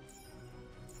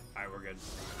 Alright, we're good.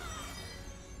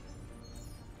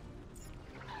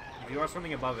 If you are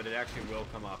swimming above it, it actually will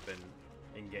come up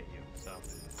and get you, so.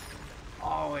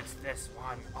 Oh, it's this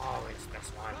one. Oh, it's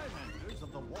this one. Skylanders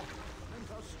of the water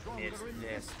are stronger It's in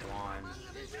this one.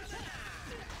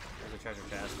 There's a treasure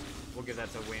chest. We'll give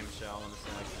that to Wham Shell in a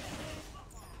sec.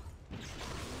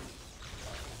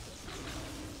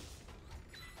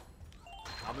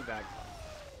 I'll be back.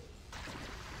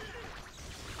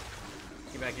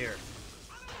 Get back here.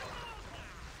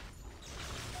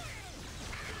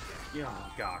 Yeah,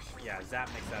 oh gosh. Yeah, Zap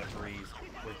makes that a breeze.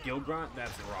 With Gilgrunt,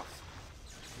 that's rough.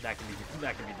 That can be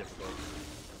difficult.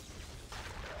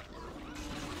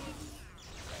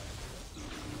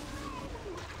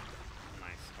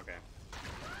 Nice. Okay.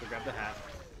 So grab the hat.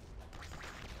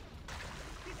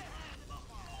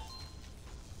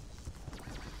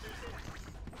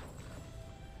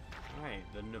 Alright,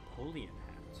 the Napoleon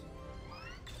hat.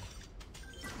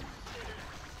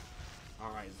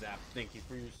 Alright, Zap, thank you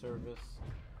for your service.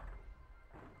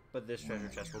 But this treasure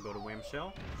chest will go to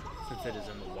Whamshell, since it is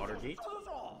in the water gate.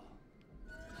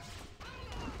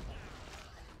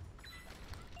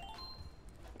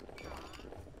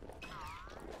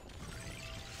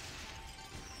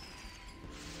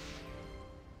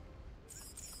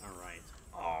 Alright.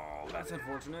 Oh, that's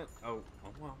unfortunate. Oh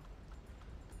well.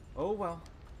 Oh well.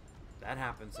 That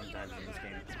happens sometimes in this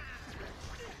game.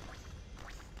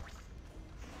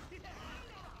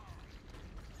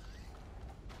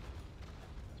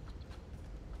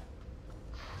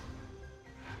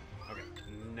 Okay,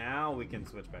 now we can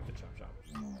switch back to Chop Chop.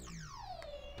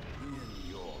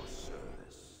 In your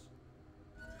service.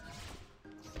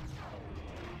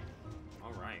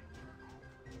 Alright.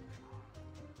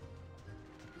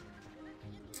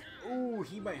 Ooh,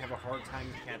 he might have a hard time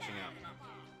catching up.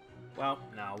 Well,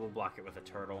 no, we'll block it with a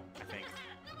turtle, I think.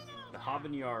 The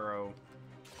Habanero.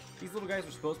 These little guys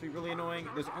are supposed to be really annoying.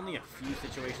 There's only a few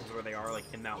situations where they are, like,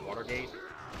 in that water gate.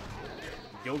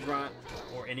 Gilgrunt,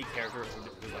 or any character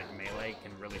who's like melee,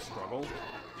 can really struggle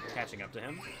catching up to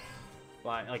him.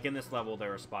 But, like, in this level,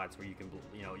 there are spots where you can,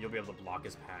 you know, you'll be able to block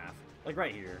his path. Like,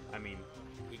 right here. I mean,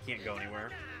 he can't go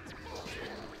anywhere.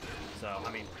 So,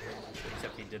 I mean,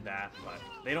 except he did that, but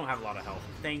they don't have a lot of health.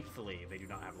 Thankfully, they do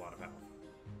not have a lot of health.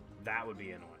 That would be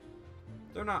annoying.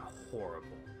 They're not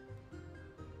horrible.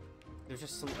 There's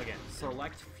just, again,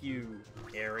 select few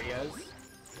areas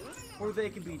where they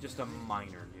can be just a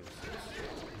minor nuisance.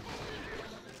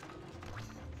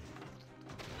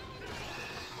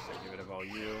 Get rid of all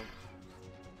you.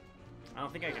 I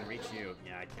don't think I can reach you.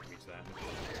 Yeah, I can't reach that.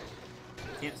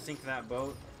 Can't sink that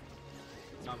boat.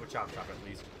 Not with Chop Chop, at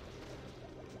least.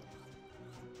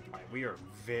 Alright, we are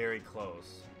very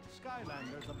close.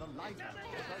 Skylanders of the light are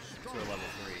To stronger. a level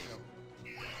 3.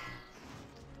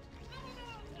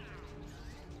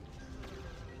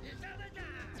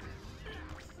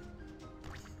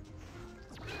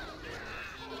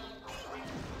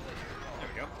 There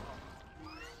we go.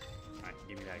 Alright,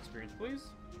 give me that experience, please.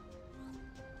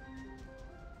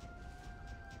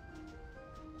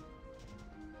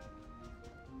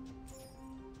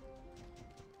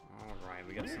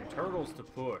 wants to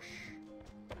push.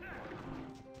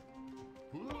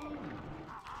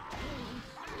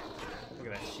 Look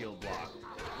at that shield block.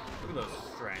 Look at those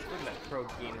strengths. Look at that pro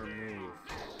gamer move.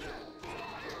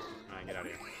 Alright, get out of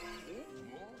here.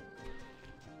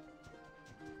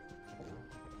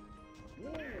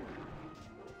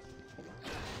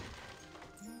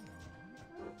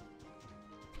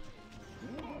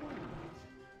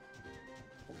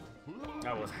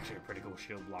 That was actually a pretty cool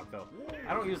shield block, though.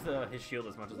 I don't use his shield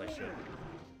as much as I should.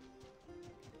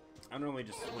 I normally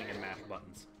just swing and mash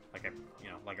buttons, like a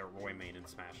Roy main in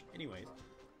Smash. Anyways,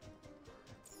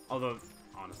 although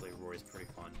honestly, Roy's pretty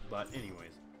fun. But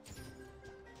anyways,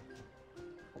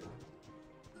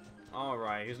 all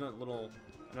right. Here's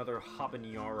another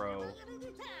habanero.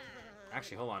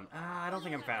 Actually, hold on. I don't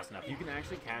think I'm fast enough. You can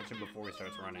actually catch him before he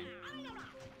starts running.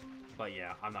 But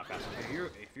yeah, I'm not fast enough.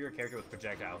 If you're a character with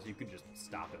projectiles, you can just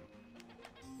stop him.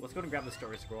 Let's go and grab the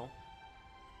story scroll.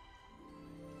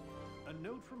 A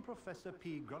note from Professor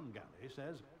P. Grungally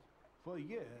says, for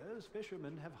years,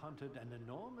 fishermen have hunted an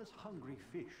enormous hungry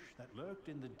fish that lurked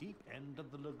in the deep end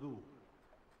of the lagoon.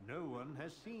 No one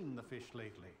has seen the fish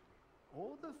lately.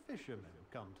 Or the fishermen,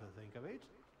 come to think of it.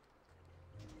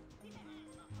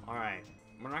 Alright,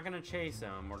 we're not gonna chase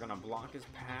him. We're gonna block his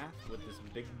path with this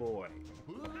big boy.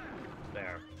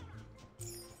 There.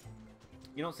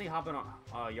 You don't see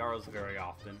Yarrows very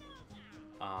often.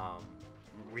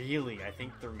 Really, I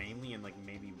think they're mainly in, like,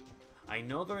 maybe... I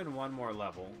know they're in one more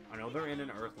level. I know they're in an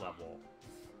Earth level.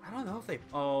 I don't know if they...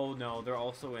 Oh, no, they're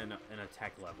also in a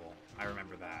Tech level. I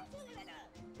remember that.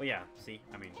 But yeah, see?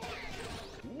 I mean...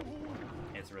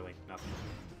 It's really nothing.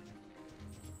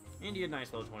 And you get a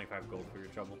nice little 25 gold for your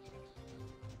trouble.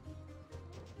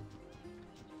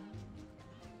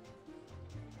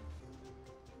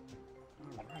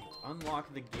 Alright,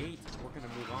 unlock the gate. We're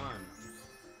gonna move on.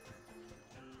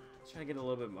 Let's try to get a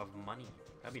little bit of money.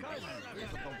 That'd be nice.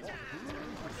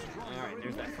 Alright,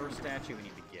 there's that first statue we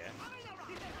need to get.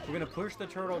 We're gonna push the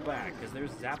turtle back, because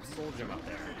there's Zap Soul Gem up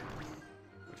there.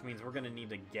 Which means we're gonna need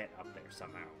to get up there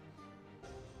somehow.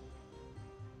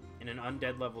 In an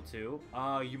undead level 2?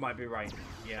 You might be right.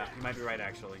 Yeah, you might be right,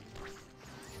 actually.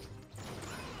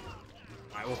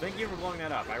 Alright, well, thank you for blowing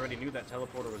that up. I already knew that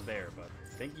teleporter was there, but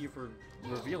thank you for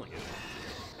revealing it.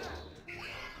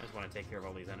 I just want to take care of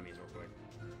all these enemies real quick.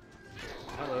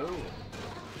 Hello.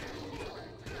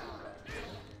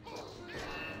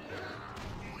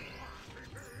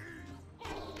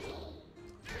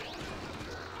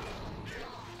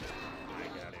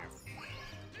 Alright, get out of here.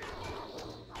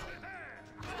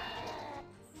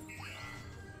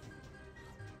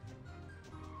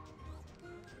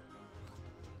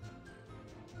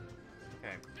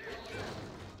 Okay.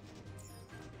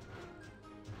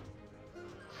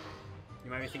 You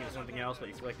might be thinking of something else, but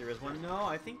you feel like there is one. No,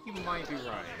 I think you might be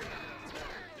right.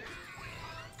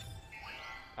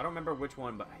 I don't remember which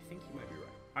one, but I think you might be right.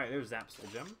 Alright, there's Zap Soul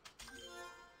Gem.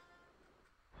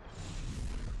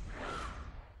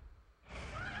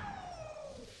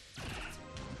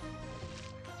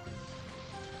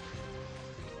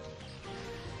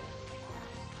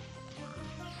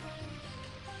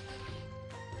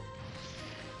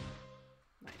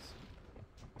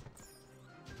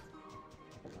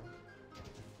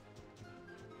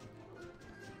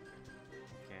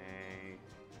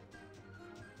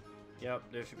 Yep,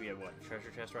 there should be a, treasure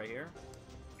chest right here?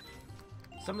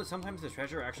 Sometimes the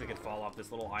treasure actually could fall off this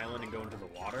little island and go into the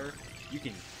water. You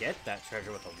can get that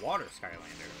treasure with a water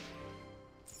Skylander.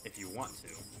 If you want to.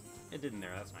 It didn't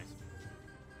there, that's nice.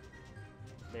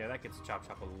 There, that gets chop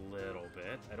a little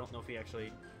bit. I don't know if he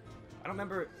actually... I don't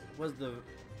remember, was the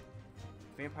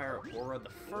Vampire Aura the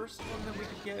first one that we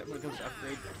could get when it comes to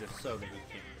upgrade? Because if so, then he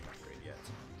can't get an upgrade yet.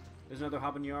 There's another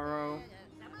habanero.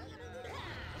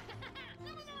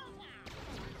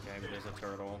 Okay, there's a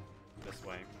turtle. This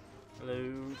way.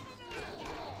 Hello.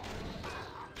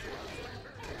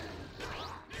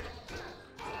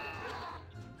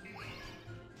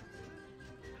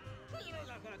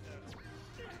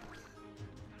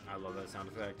 I love that sound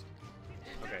effect.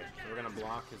 Okay, so we're gonna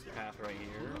block his path right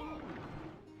here.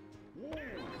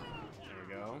 There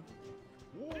we go.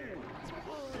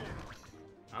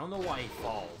 I don't know why he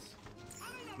falls.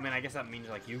 I mean, I guess that means,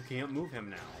 like, you can't move him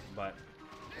now, but...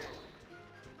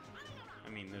 I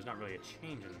mean, there's not really a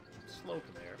change in slope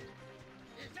there.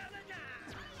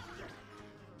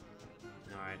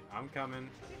 Alright, I'm coming.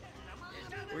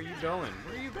 Where are you going?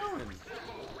 Where are you going?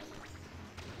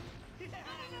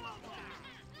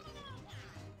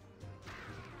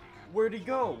 Where'd he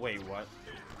go? Wait, what?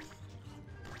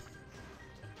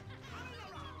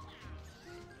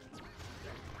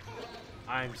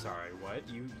 I'm sorry, what?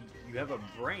 You have a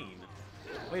brain.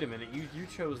 Wait a minute, you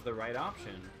chose the right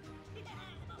option.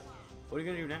 What are you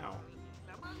gonna do now?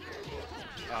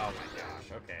 Oh my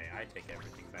gosh, okay, I take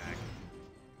everything back.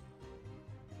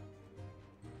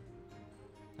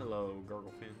 Hello,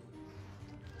 Gurglefin.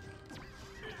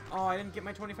 Oh, I didn't get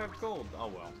my 25 gold. Oh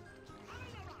well.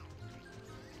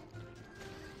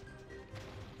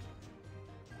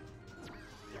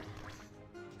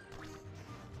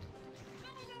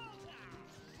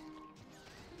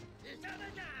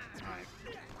 Alright,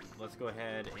 let's go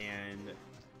ahead and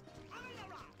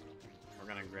we're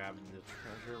gonna grab the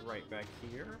treasure right back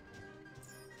here.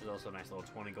 There's also a nice little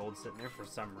 20 gold sitting there for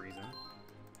some reason.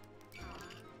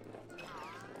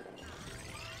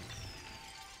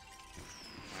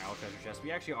 Alright, all treasure chest.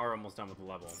 We actually are almost done with the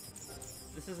level.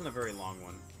 This isn't a very long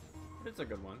one, but it's a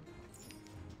good one.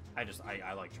 I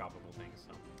like tropical things,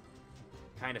 so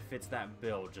kind of fits that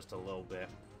bill just a little bit.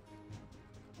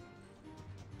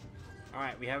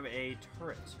 Alright, we have a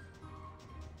turret.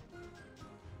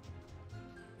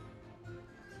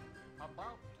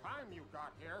 About time you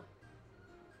got here.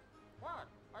 What?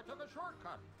 I took a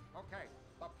shortcut. Okay,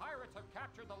 the pirates have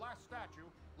captured the last statue,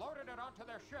 loaded it onto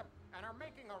their ship, and are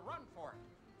making a run for it.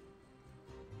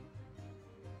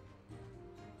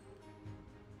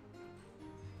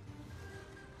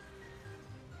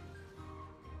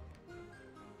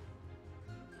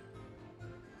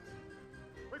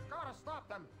 We've got to stop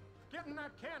them. Get in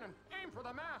that cannon. Aim for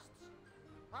the masts.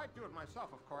 I'd do it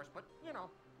myself, of course, but, you know,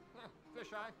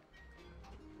 fisheye.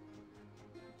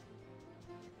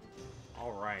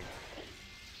 Alright.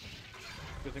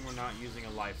 Good thing we're not using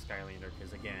a life Skylander,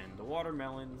 because again, the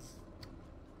watermelons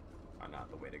are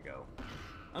not the way to go.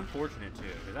 Unfortunate too,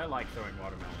 because I like throwing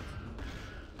watermelons.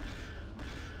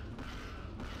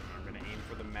 We're gonna aim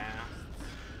for the masts.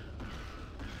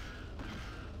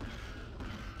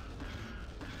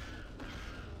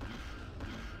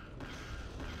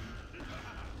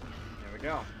 There we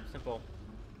go. Simple.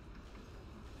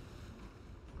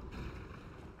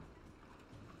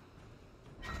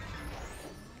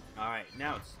 Alright,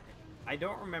 now I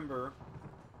don't remember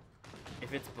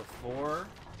if it's before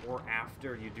or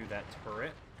after you do that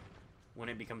turret when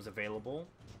it becomes available.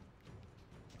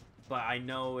 But I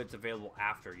know it's available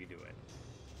after you do it.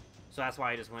 So that's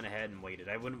why I just went ahead and waited.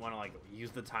 I wouldn't want to like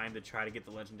use the time to try to get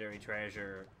the legendary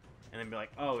treasure and then be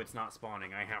like, oh, it's not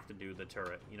spawning. I have to do the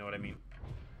turret. You know what I mean?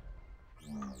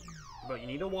 But you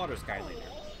need a water Skylander.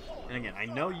 And again, I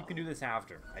know you can do this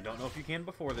after. I don't know if you can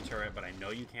before the turret, but I know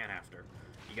you can after.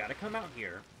 You gotta come out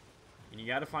here, and you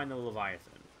gotta find the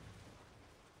Leviathan.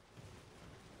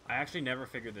 I actually never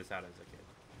figured this out as a kid.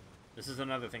 This is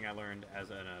another thing I learned as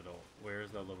an adult.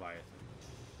 Where's the Leviathan?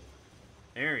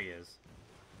 There he is.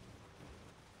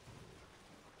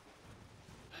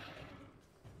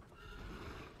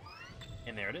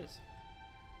 And there it is.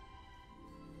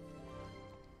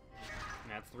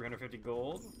 And that's 350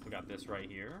 gold. We got this right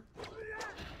here.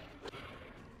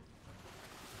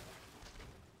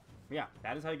 Yeah,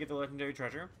 that is how you get the legendary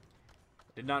treasure.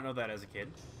 Did not know that as a kid.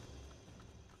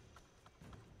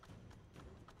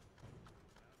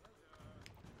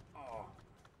 Oh.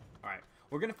 Alright,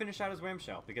 we're gonna finish out his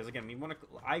Wham-Shell, because again,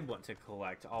 I want to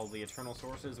collect all the eternal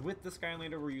sources with the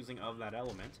Skylander we're using of that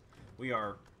element. We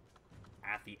are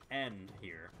at the end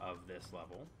here of this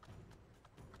level.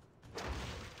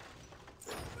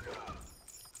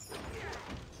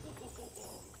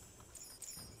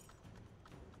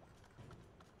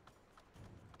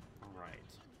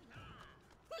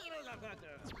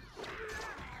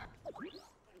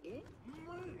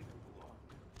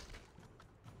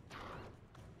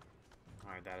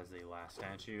 Alright, that is the last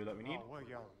statue that we need. Oh, will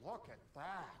you look at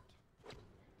that?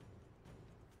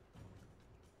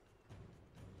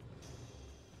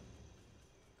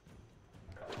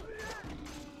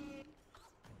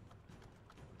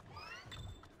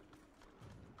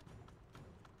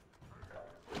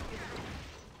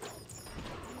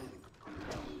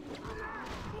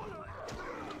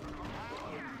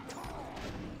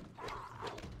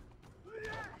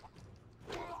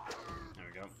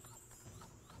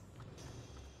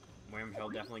 Wham-Shell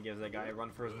definitely gives that guy a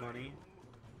run for his money.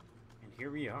 And here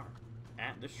we are,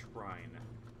 at the shrine.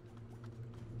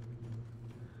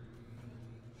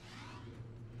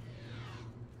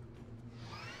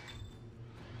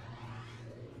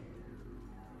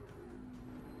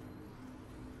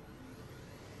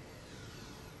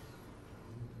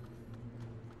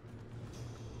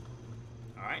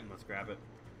 Alright, let's grab it.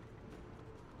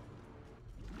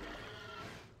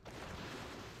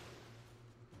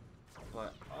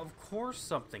 But of course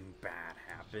something bad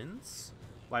happens.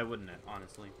 Why wouldn't it,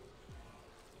 honestly?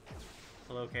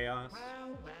 Hello, Chaos.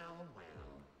 Well, well,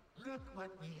 well. Look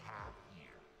what we have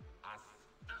here. A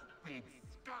big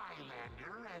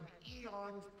Skylander and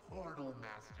Eon's portal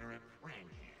master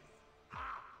apprentice.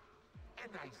 Ah!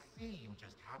 And I see you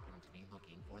just happen to be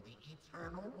looking for the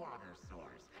eternal water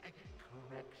source.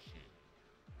 Correction.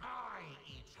 My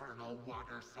eternal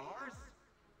water source?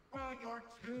 Well, you're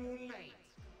too late.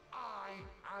 I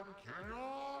am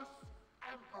Chaos,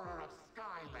 Emperor of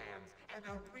Skylands, and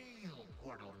a real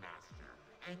portal master.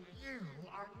 And you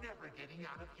are never getting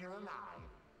out of here alive.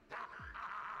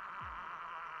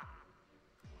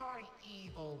 My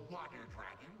evil water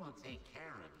dragon will take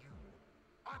care of you.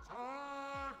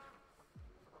 Attack!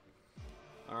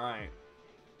 Alright.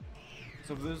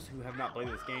 So for those who have not played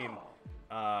this game,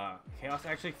 Chaos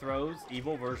actually throws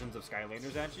evil versions of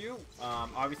Skylanders at you.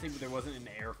 Obviously, there wasn't an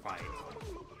air fight,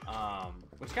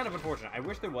 which is kind of unfortunate. I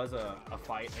wish there was a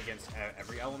fight against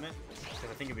every element, because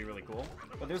I think it'd be really cool.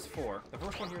 But there's 4. The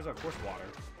first one here is, of course, water.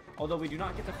 Although we do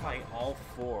not get to fight all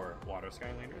 4 water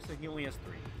Skylanders, so he only has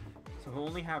 3. So he'll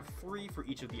only have 3 for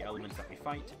each of the elements that we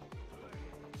fight.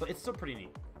 But it's still pretty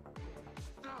neat.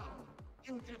 So,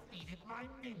 you defeated my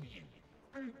minion.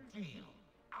 Big deal.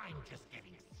 I'm just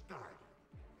getting started.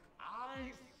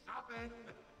 I summon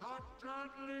the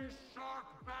deadly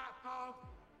shark bath of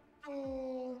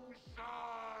Doom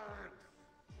Sharks!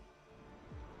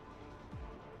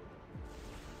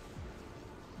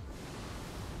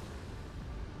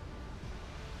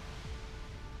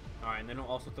 Alright, and then he'll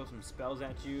also throw some spells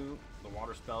at you. The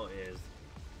water spell is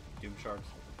Doom Sharks.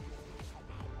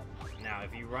 Now,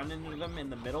 if you run into them in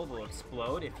the middle, they'll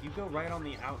explode. If you go right on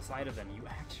the outside of them, you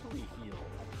actually heal.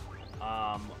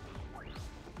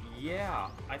 Yeah,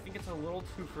 I think it's a little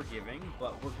too forgiving,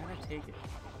 but we're gonna take it.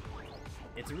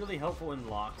 It's really helpful in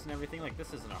locks and everything. Like,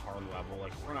 this isn't a hard level.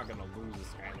 Like, we're not gonna lose a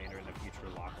Skylander in the future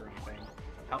lock or anything.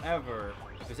 However,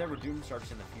 if there's ever Doom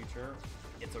Sharks in the future,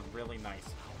 it's a really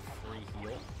nice free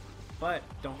heal. But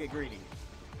don't get greedy.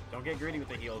 Don't get greedy with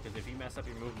the heal, because if you mess up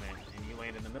your movement and you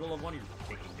land in the middle of one, you're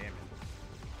taking damage.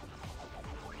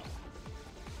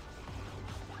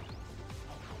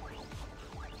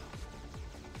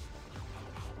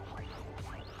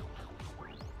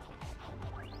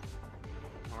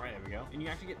 Alright, there we go. And you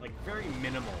actually get, like, very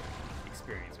minimal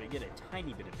experience, but you get a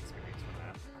tiny bit of experience from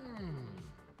that.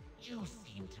 You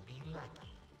seem to be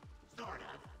lucky. Sort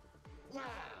of. Well,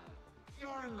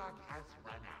 your luck has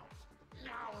run out.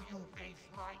 Now you face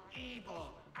my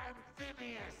evil,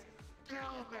 amphibious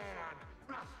Gillman!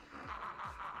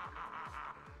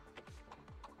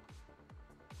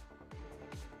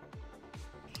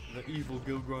 The evil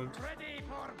Gilgrunt. Ready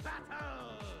for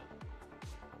battle!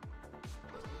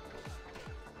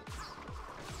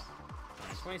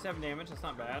 27 damage, that's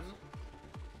not bad.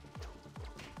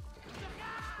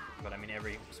 But I mean,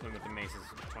 every swing with the mace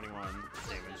is 21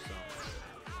 damage, so.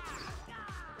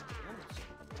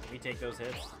 We take those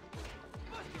hits.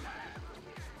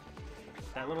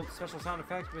 That little special sound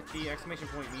effect with the exclamation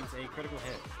point means a critical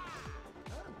hit.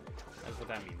 That's what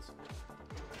that means.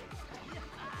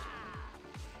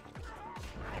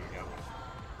 There we go.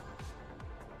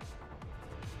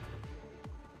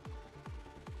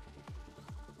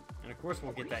 And of course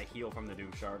we'll get that heal from the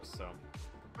Doom Sharks, so.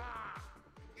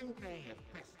 You may have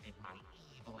bested my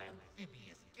evil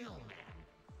amphibious Gillman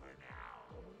for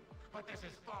now. But this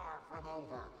is far from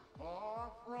over.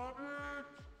 Far from it!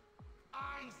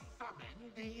 I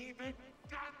summon the even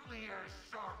deadlier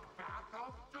shark bath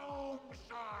of Doom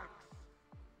Sharks!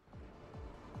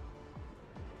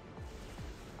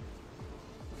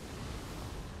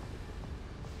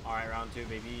 Alright, round 2,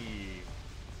 baby.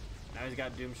 Now he's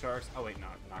got Doom Sharks. Oh wait,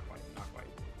 not quite, not quite.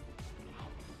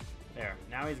 There,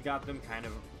 now he's got them kind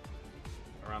of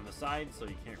around the side, so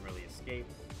you can't really escape.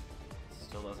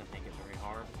 Still doesn't make it very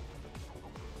hard.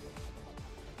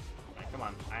 Right, come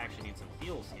on, I actually need some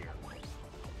heals here.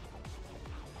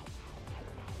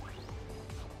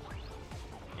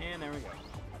 And there we go.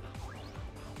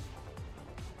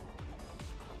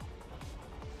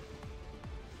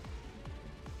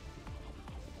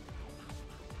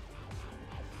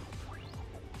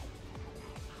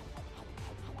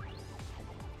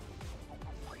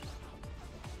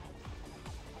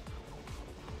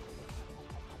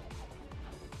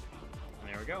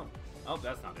 There we go. Oh,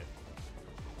 that's not it.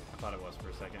 I thought it was for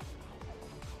a second.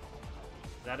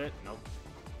 Is that it? Nope.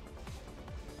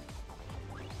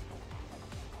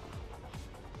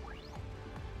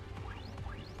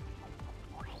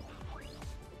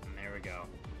 And there we go.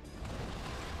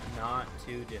 Not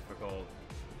too difficult.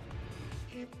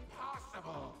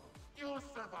 Impossible! You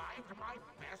survived my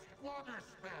best water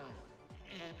spell!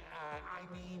 And, I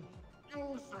mean,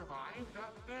 you survived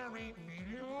a very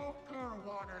mediocre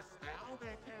water spell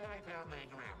that I found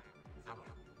laying around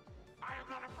somewhere. I am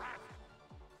not impressed!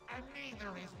 And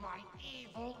neither is my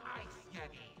evil Ice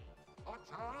Yeti.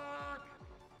 Attack!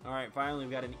 Alright, finally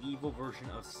we got an evil version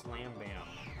of Slam Bam.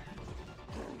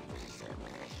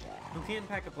 Who can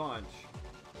pack a punch?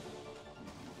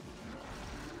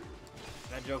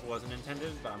 That joke wasn't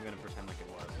intended, but I'm gonna pretend like it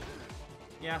was.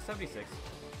 Yeah, 76.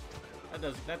 That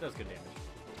does good damage.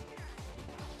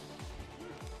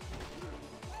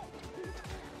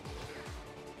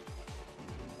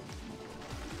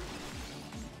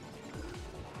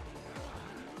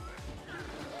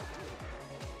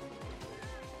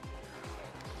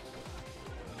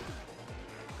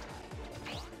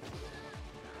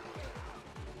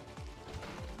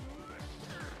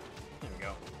 There we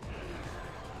go.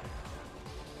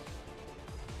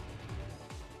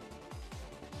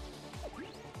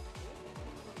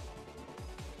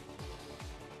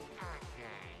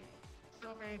 Okay. So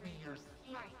maybe you're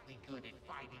slightly good at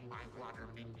fighting my water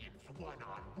minions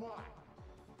one-on-one.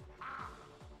 Ah!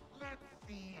 Let's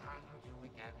see how you do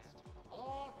against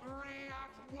all three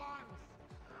at once!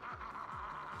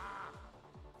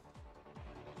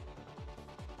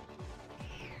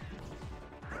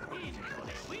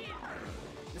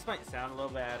 This might sound a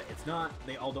little bad. It's not.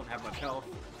 They all don't have much health.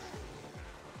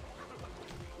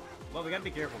 Well, we gotta be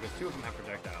careful because two of them have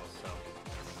projectiles, so.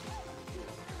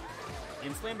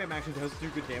 And Slam Bam actually does do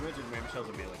good damage, and Ram Shells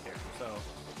will be like here. So,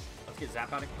 let's get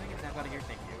Zap out of here. Can I get Zap out of here?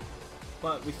 Thank you.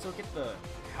 But we still get the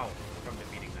health from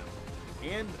defeating them.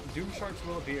 And Doom Sharks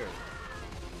will appear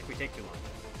if we take too long.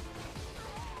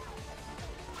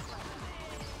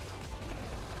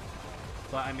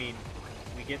 But, I mean,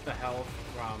 we get the health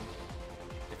from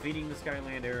defeating the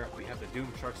Skylander. We have the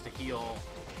Doom Sharks to heal.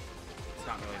 It's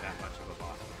not really that much of a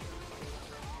boss.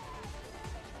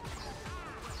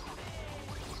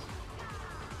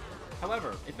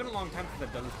 However, it's been a long time since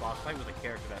I've done this boss fight with a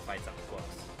character that fights up close.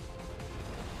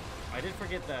 I did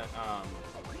forget that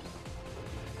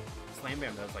Slam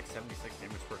Bam does like 76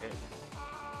 damage per hit.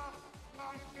 Ah!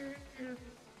 My minions!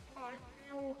 My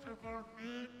beautiful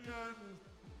minions!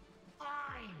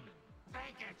 Fine!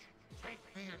 Take it! Take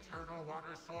the Eternal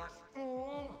Water Source,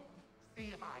 fool! See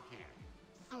if I can.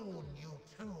 Soon you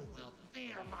too will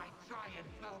fear my giant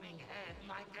floating head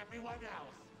like everyone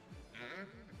else. And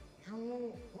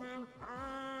you will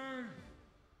pay!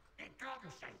 In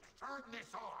God's sake, turn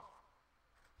this off!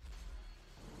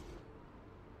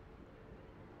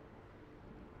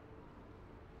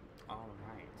 Alright,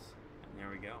 and there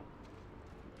we go.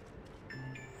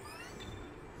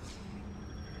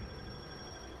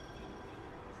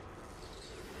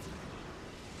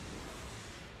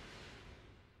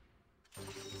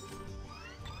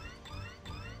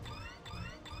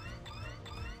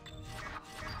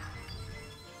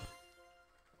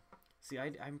 See,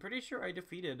 I'm pretty sure I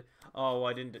defeated... Oh,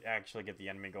 I didn't actually get the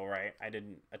enemy goal right. I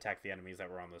didn't attack the enemies that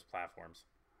were on those platforms.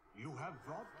 You have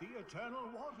brought the Eternal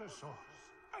Water Source.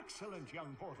 Excellent,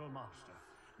 young Portal Master.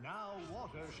 Now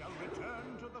water shall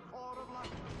return to the core of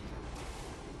light.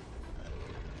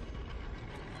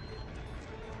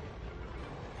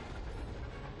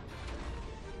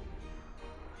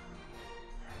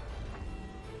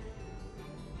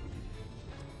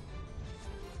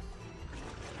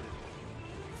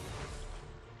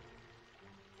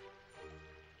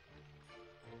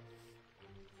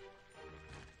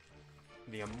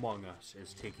 The Among Us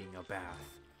is taking a bath.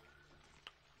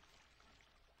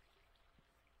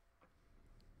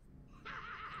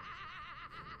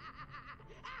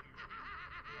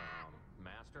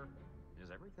 Master,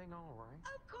 is everything all right?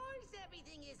 Of course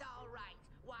everything is all right.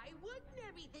 Why wouldn't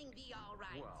everything be all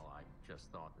right? Well, I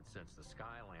just thought that since the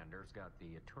Skylanders got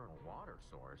the Eternal Water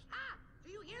Source... Ha!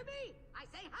 Do you hear me? I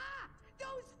say ha!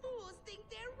 Those fools think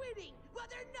they're winning. Well,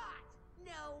 they're not.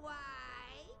 Know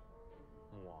why?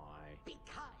 Why?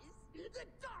 Because the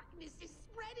darkness is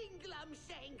spreading,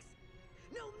 Glumshanks.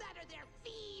 No matter their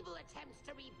feeble attempts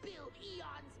to rebuild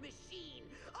Eon's machine,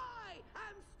 I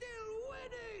am still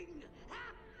winning!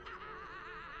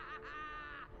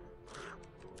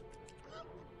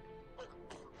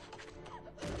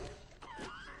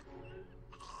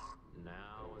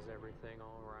 Now is everything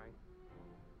all right?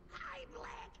 Hi,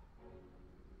 Black!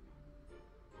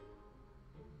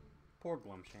 Poor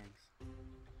Glumshanks.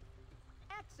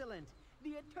 Excellent!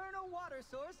 The Eternal Water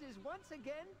Source is once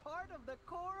again part of the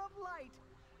core of light.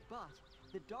 But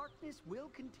the darkness will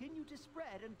continue to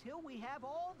spread until we have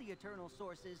all the Eternal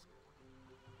Sources.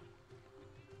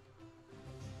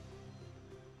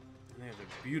 There's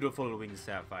a beautiful winged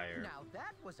sapphire. Now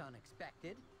that was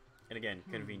unexpected. And again,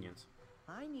 convenience.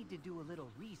 I need to do a little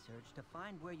research to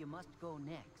find where you must go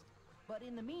next. But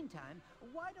in the meantime,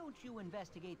 why don't you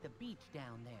investigate the beach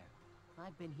down there?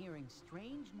 I've been hearing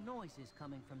strange noises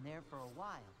coming from there for a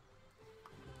while.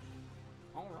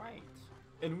 Alright.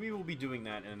 And we will be doing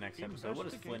that in the next episode. What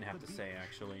does Flynn have to say,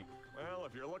 actually? Well,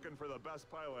 if you're looking for the best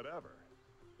pilot ever,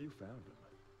 you found him.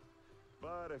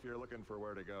 But if you're looking for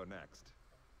where to go next,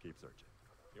 keep searching.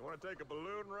 You want to take a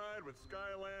balloon ride with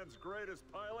Skyland's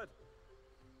greatest pilot?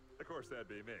 Of course, that'd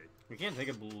be me. We can't take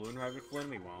a balloon ride with Flynn,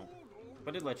 we won't.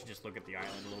 But it lets you just look at the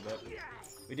island a little bit.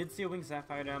 We did see a winged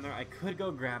sapphire down there. I could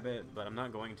go grab it, but I'm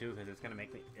not going to because it's gonna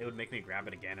make me. It would make me grab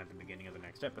it again at the beginning of the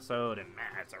next episode, and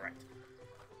that's alright.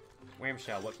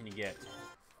 Whamshell, what can you get?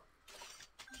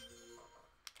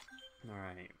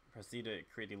 Alright, proceed to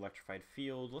create the electrified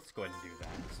field. Let's go ahead and do that.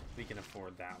 We can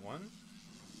afford that one.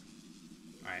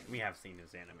 Alright, we have seen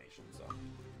his animation, so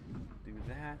do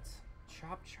that.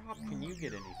 Chop Chop, can you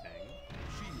get anything?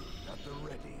 Shield at the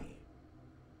ready.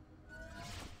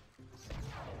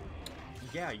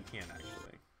 Yeah, you can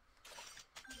actually.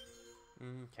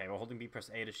 Okay, while holding B, press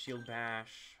A to shield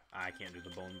bash. I can't do the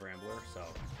Bone Brambler, so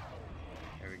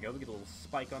there we go. We get a little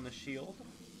spike on the shield.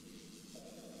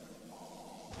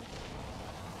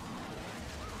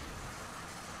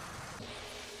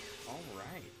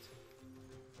 Alright.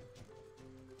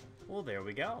 Well, there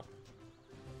we go.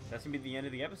 That's going to be the end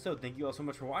of the episode. Thank you all so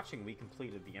much for watching. We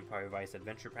completed the Empire Vice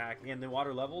Adventure Pack and the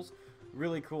water levels.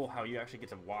 Really cool how you actually get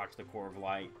to watch the Core of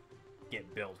Light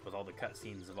get built with all the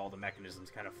cutscenes of all the mechanisms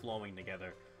kind of flowing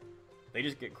together. They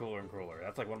just get cooler and cooler.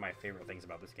 That's like one of my favorite things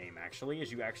about this game, actually,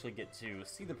 is you actually get to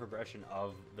see the progression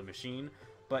of the machine,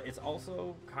 but it's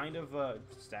also kind of a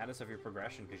status of your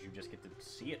progression because you just get to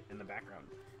see it in the background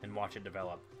and watch it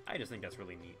develop. I just think that's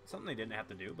really neat. Something they didn't have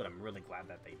to do, but I'm really glad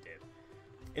that they did.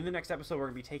 In the next episode, we're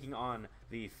going to be taking on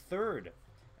the third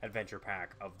adventure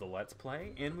pack of the Let's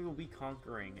Play, and we will be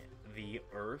conquering the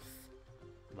Earth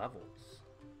levels.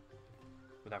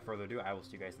 Without further ado, I will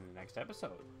see you guys in the next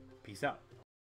episode. Peace out.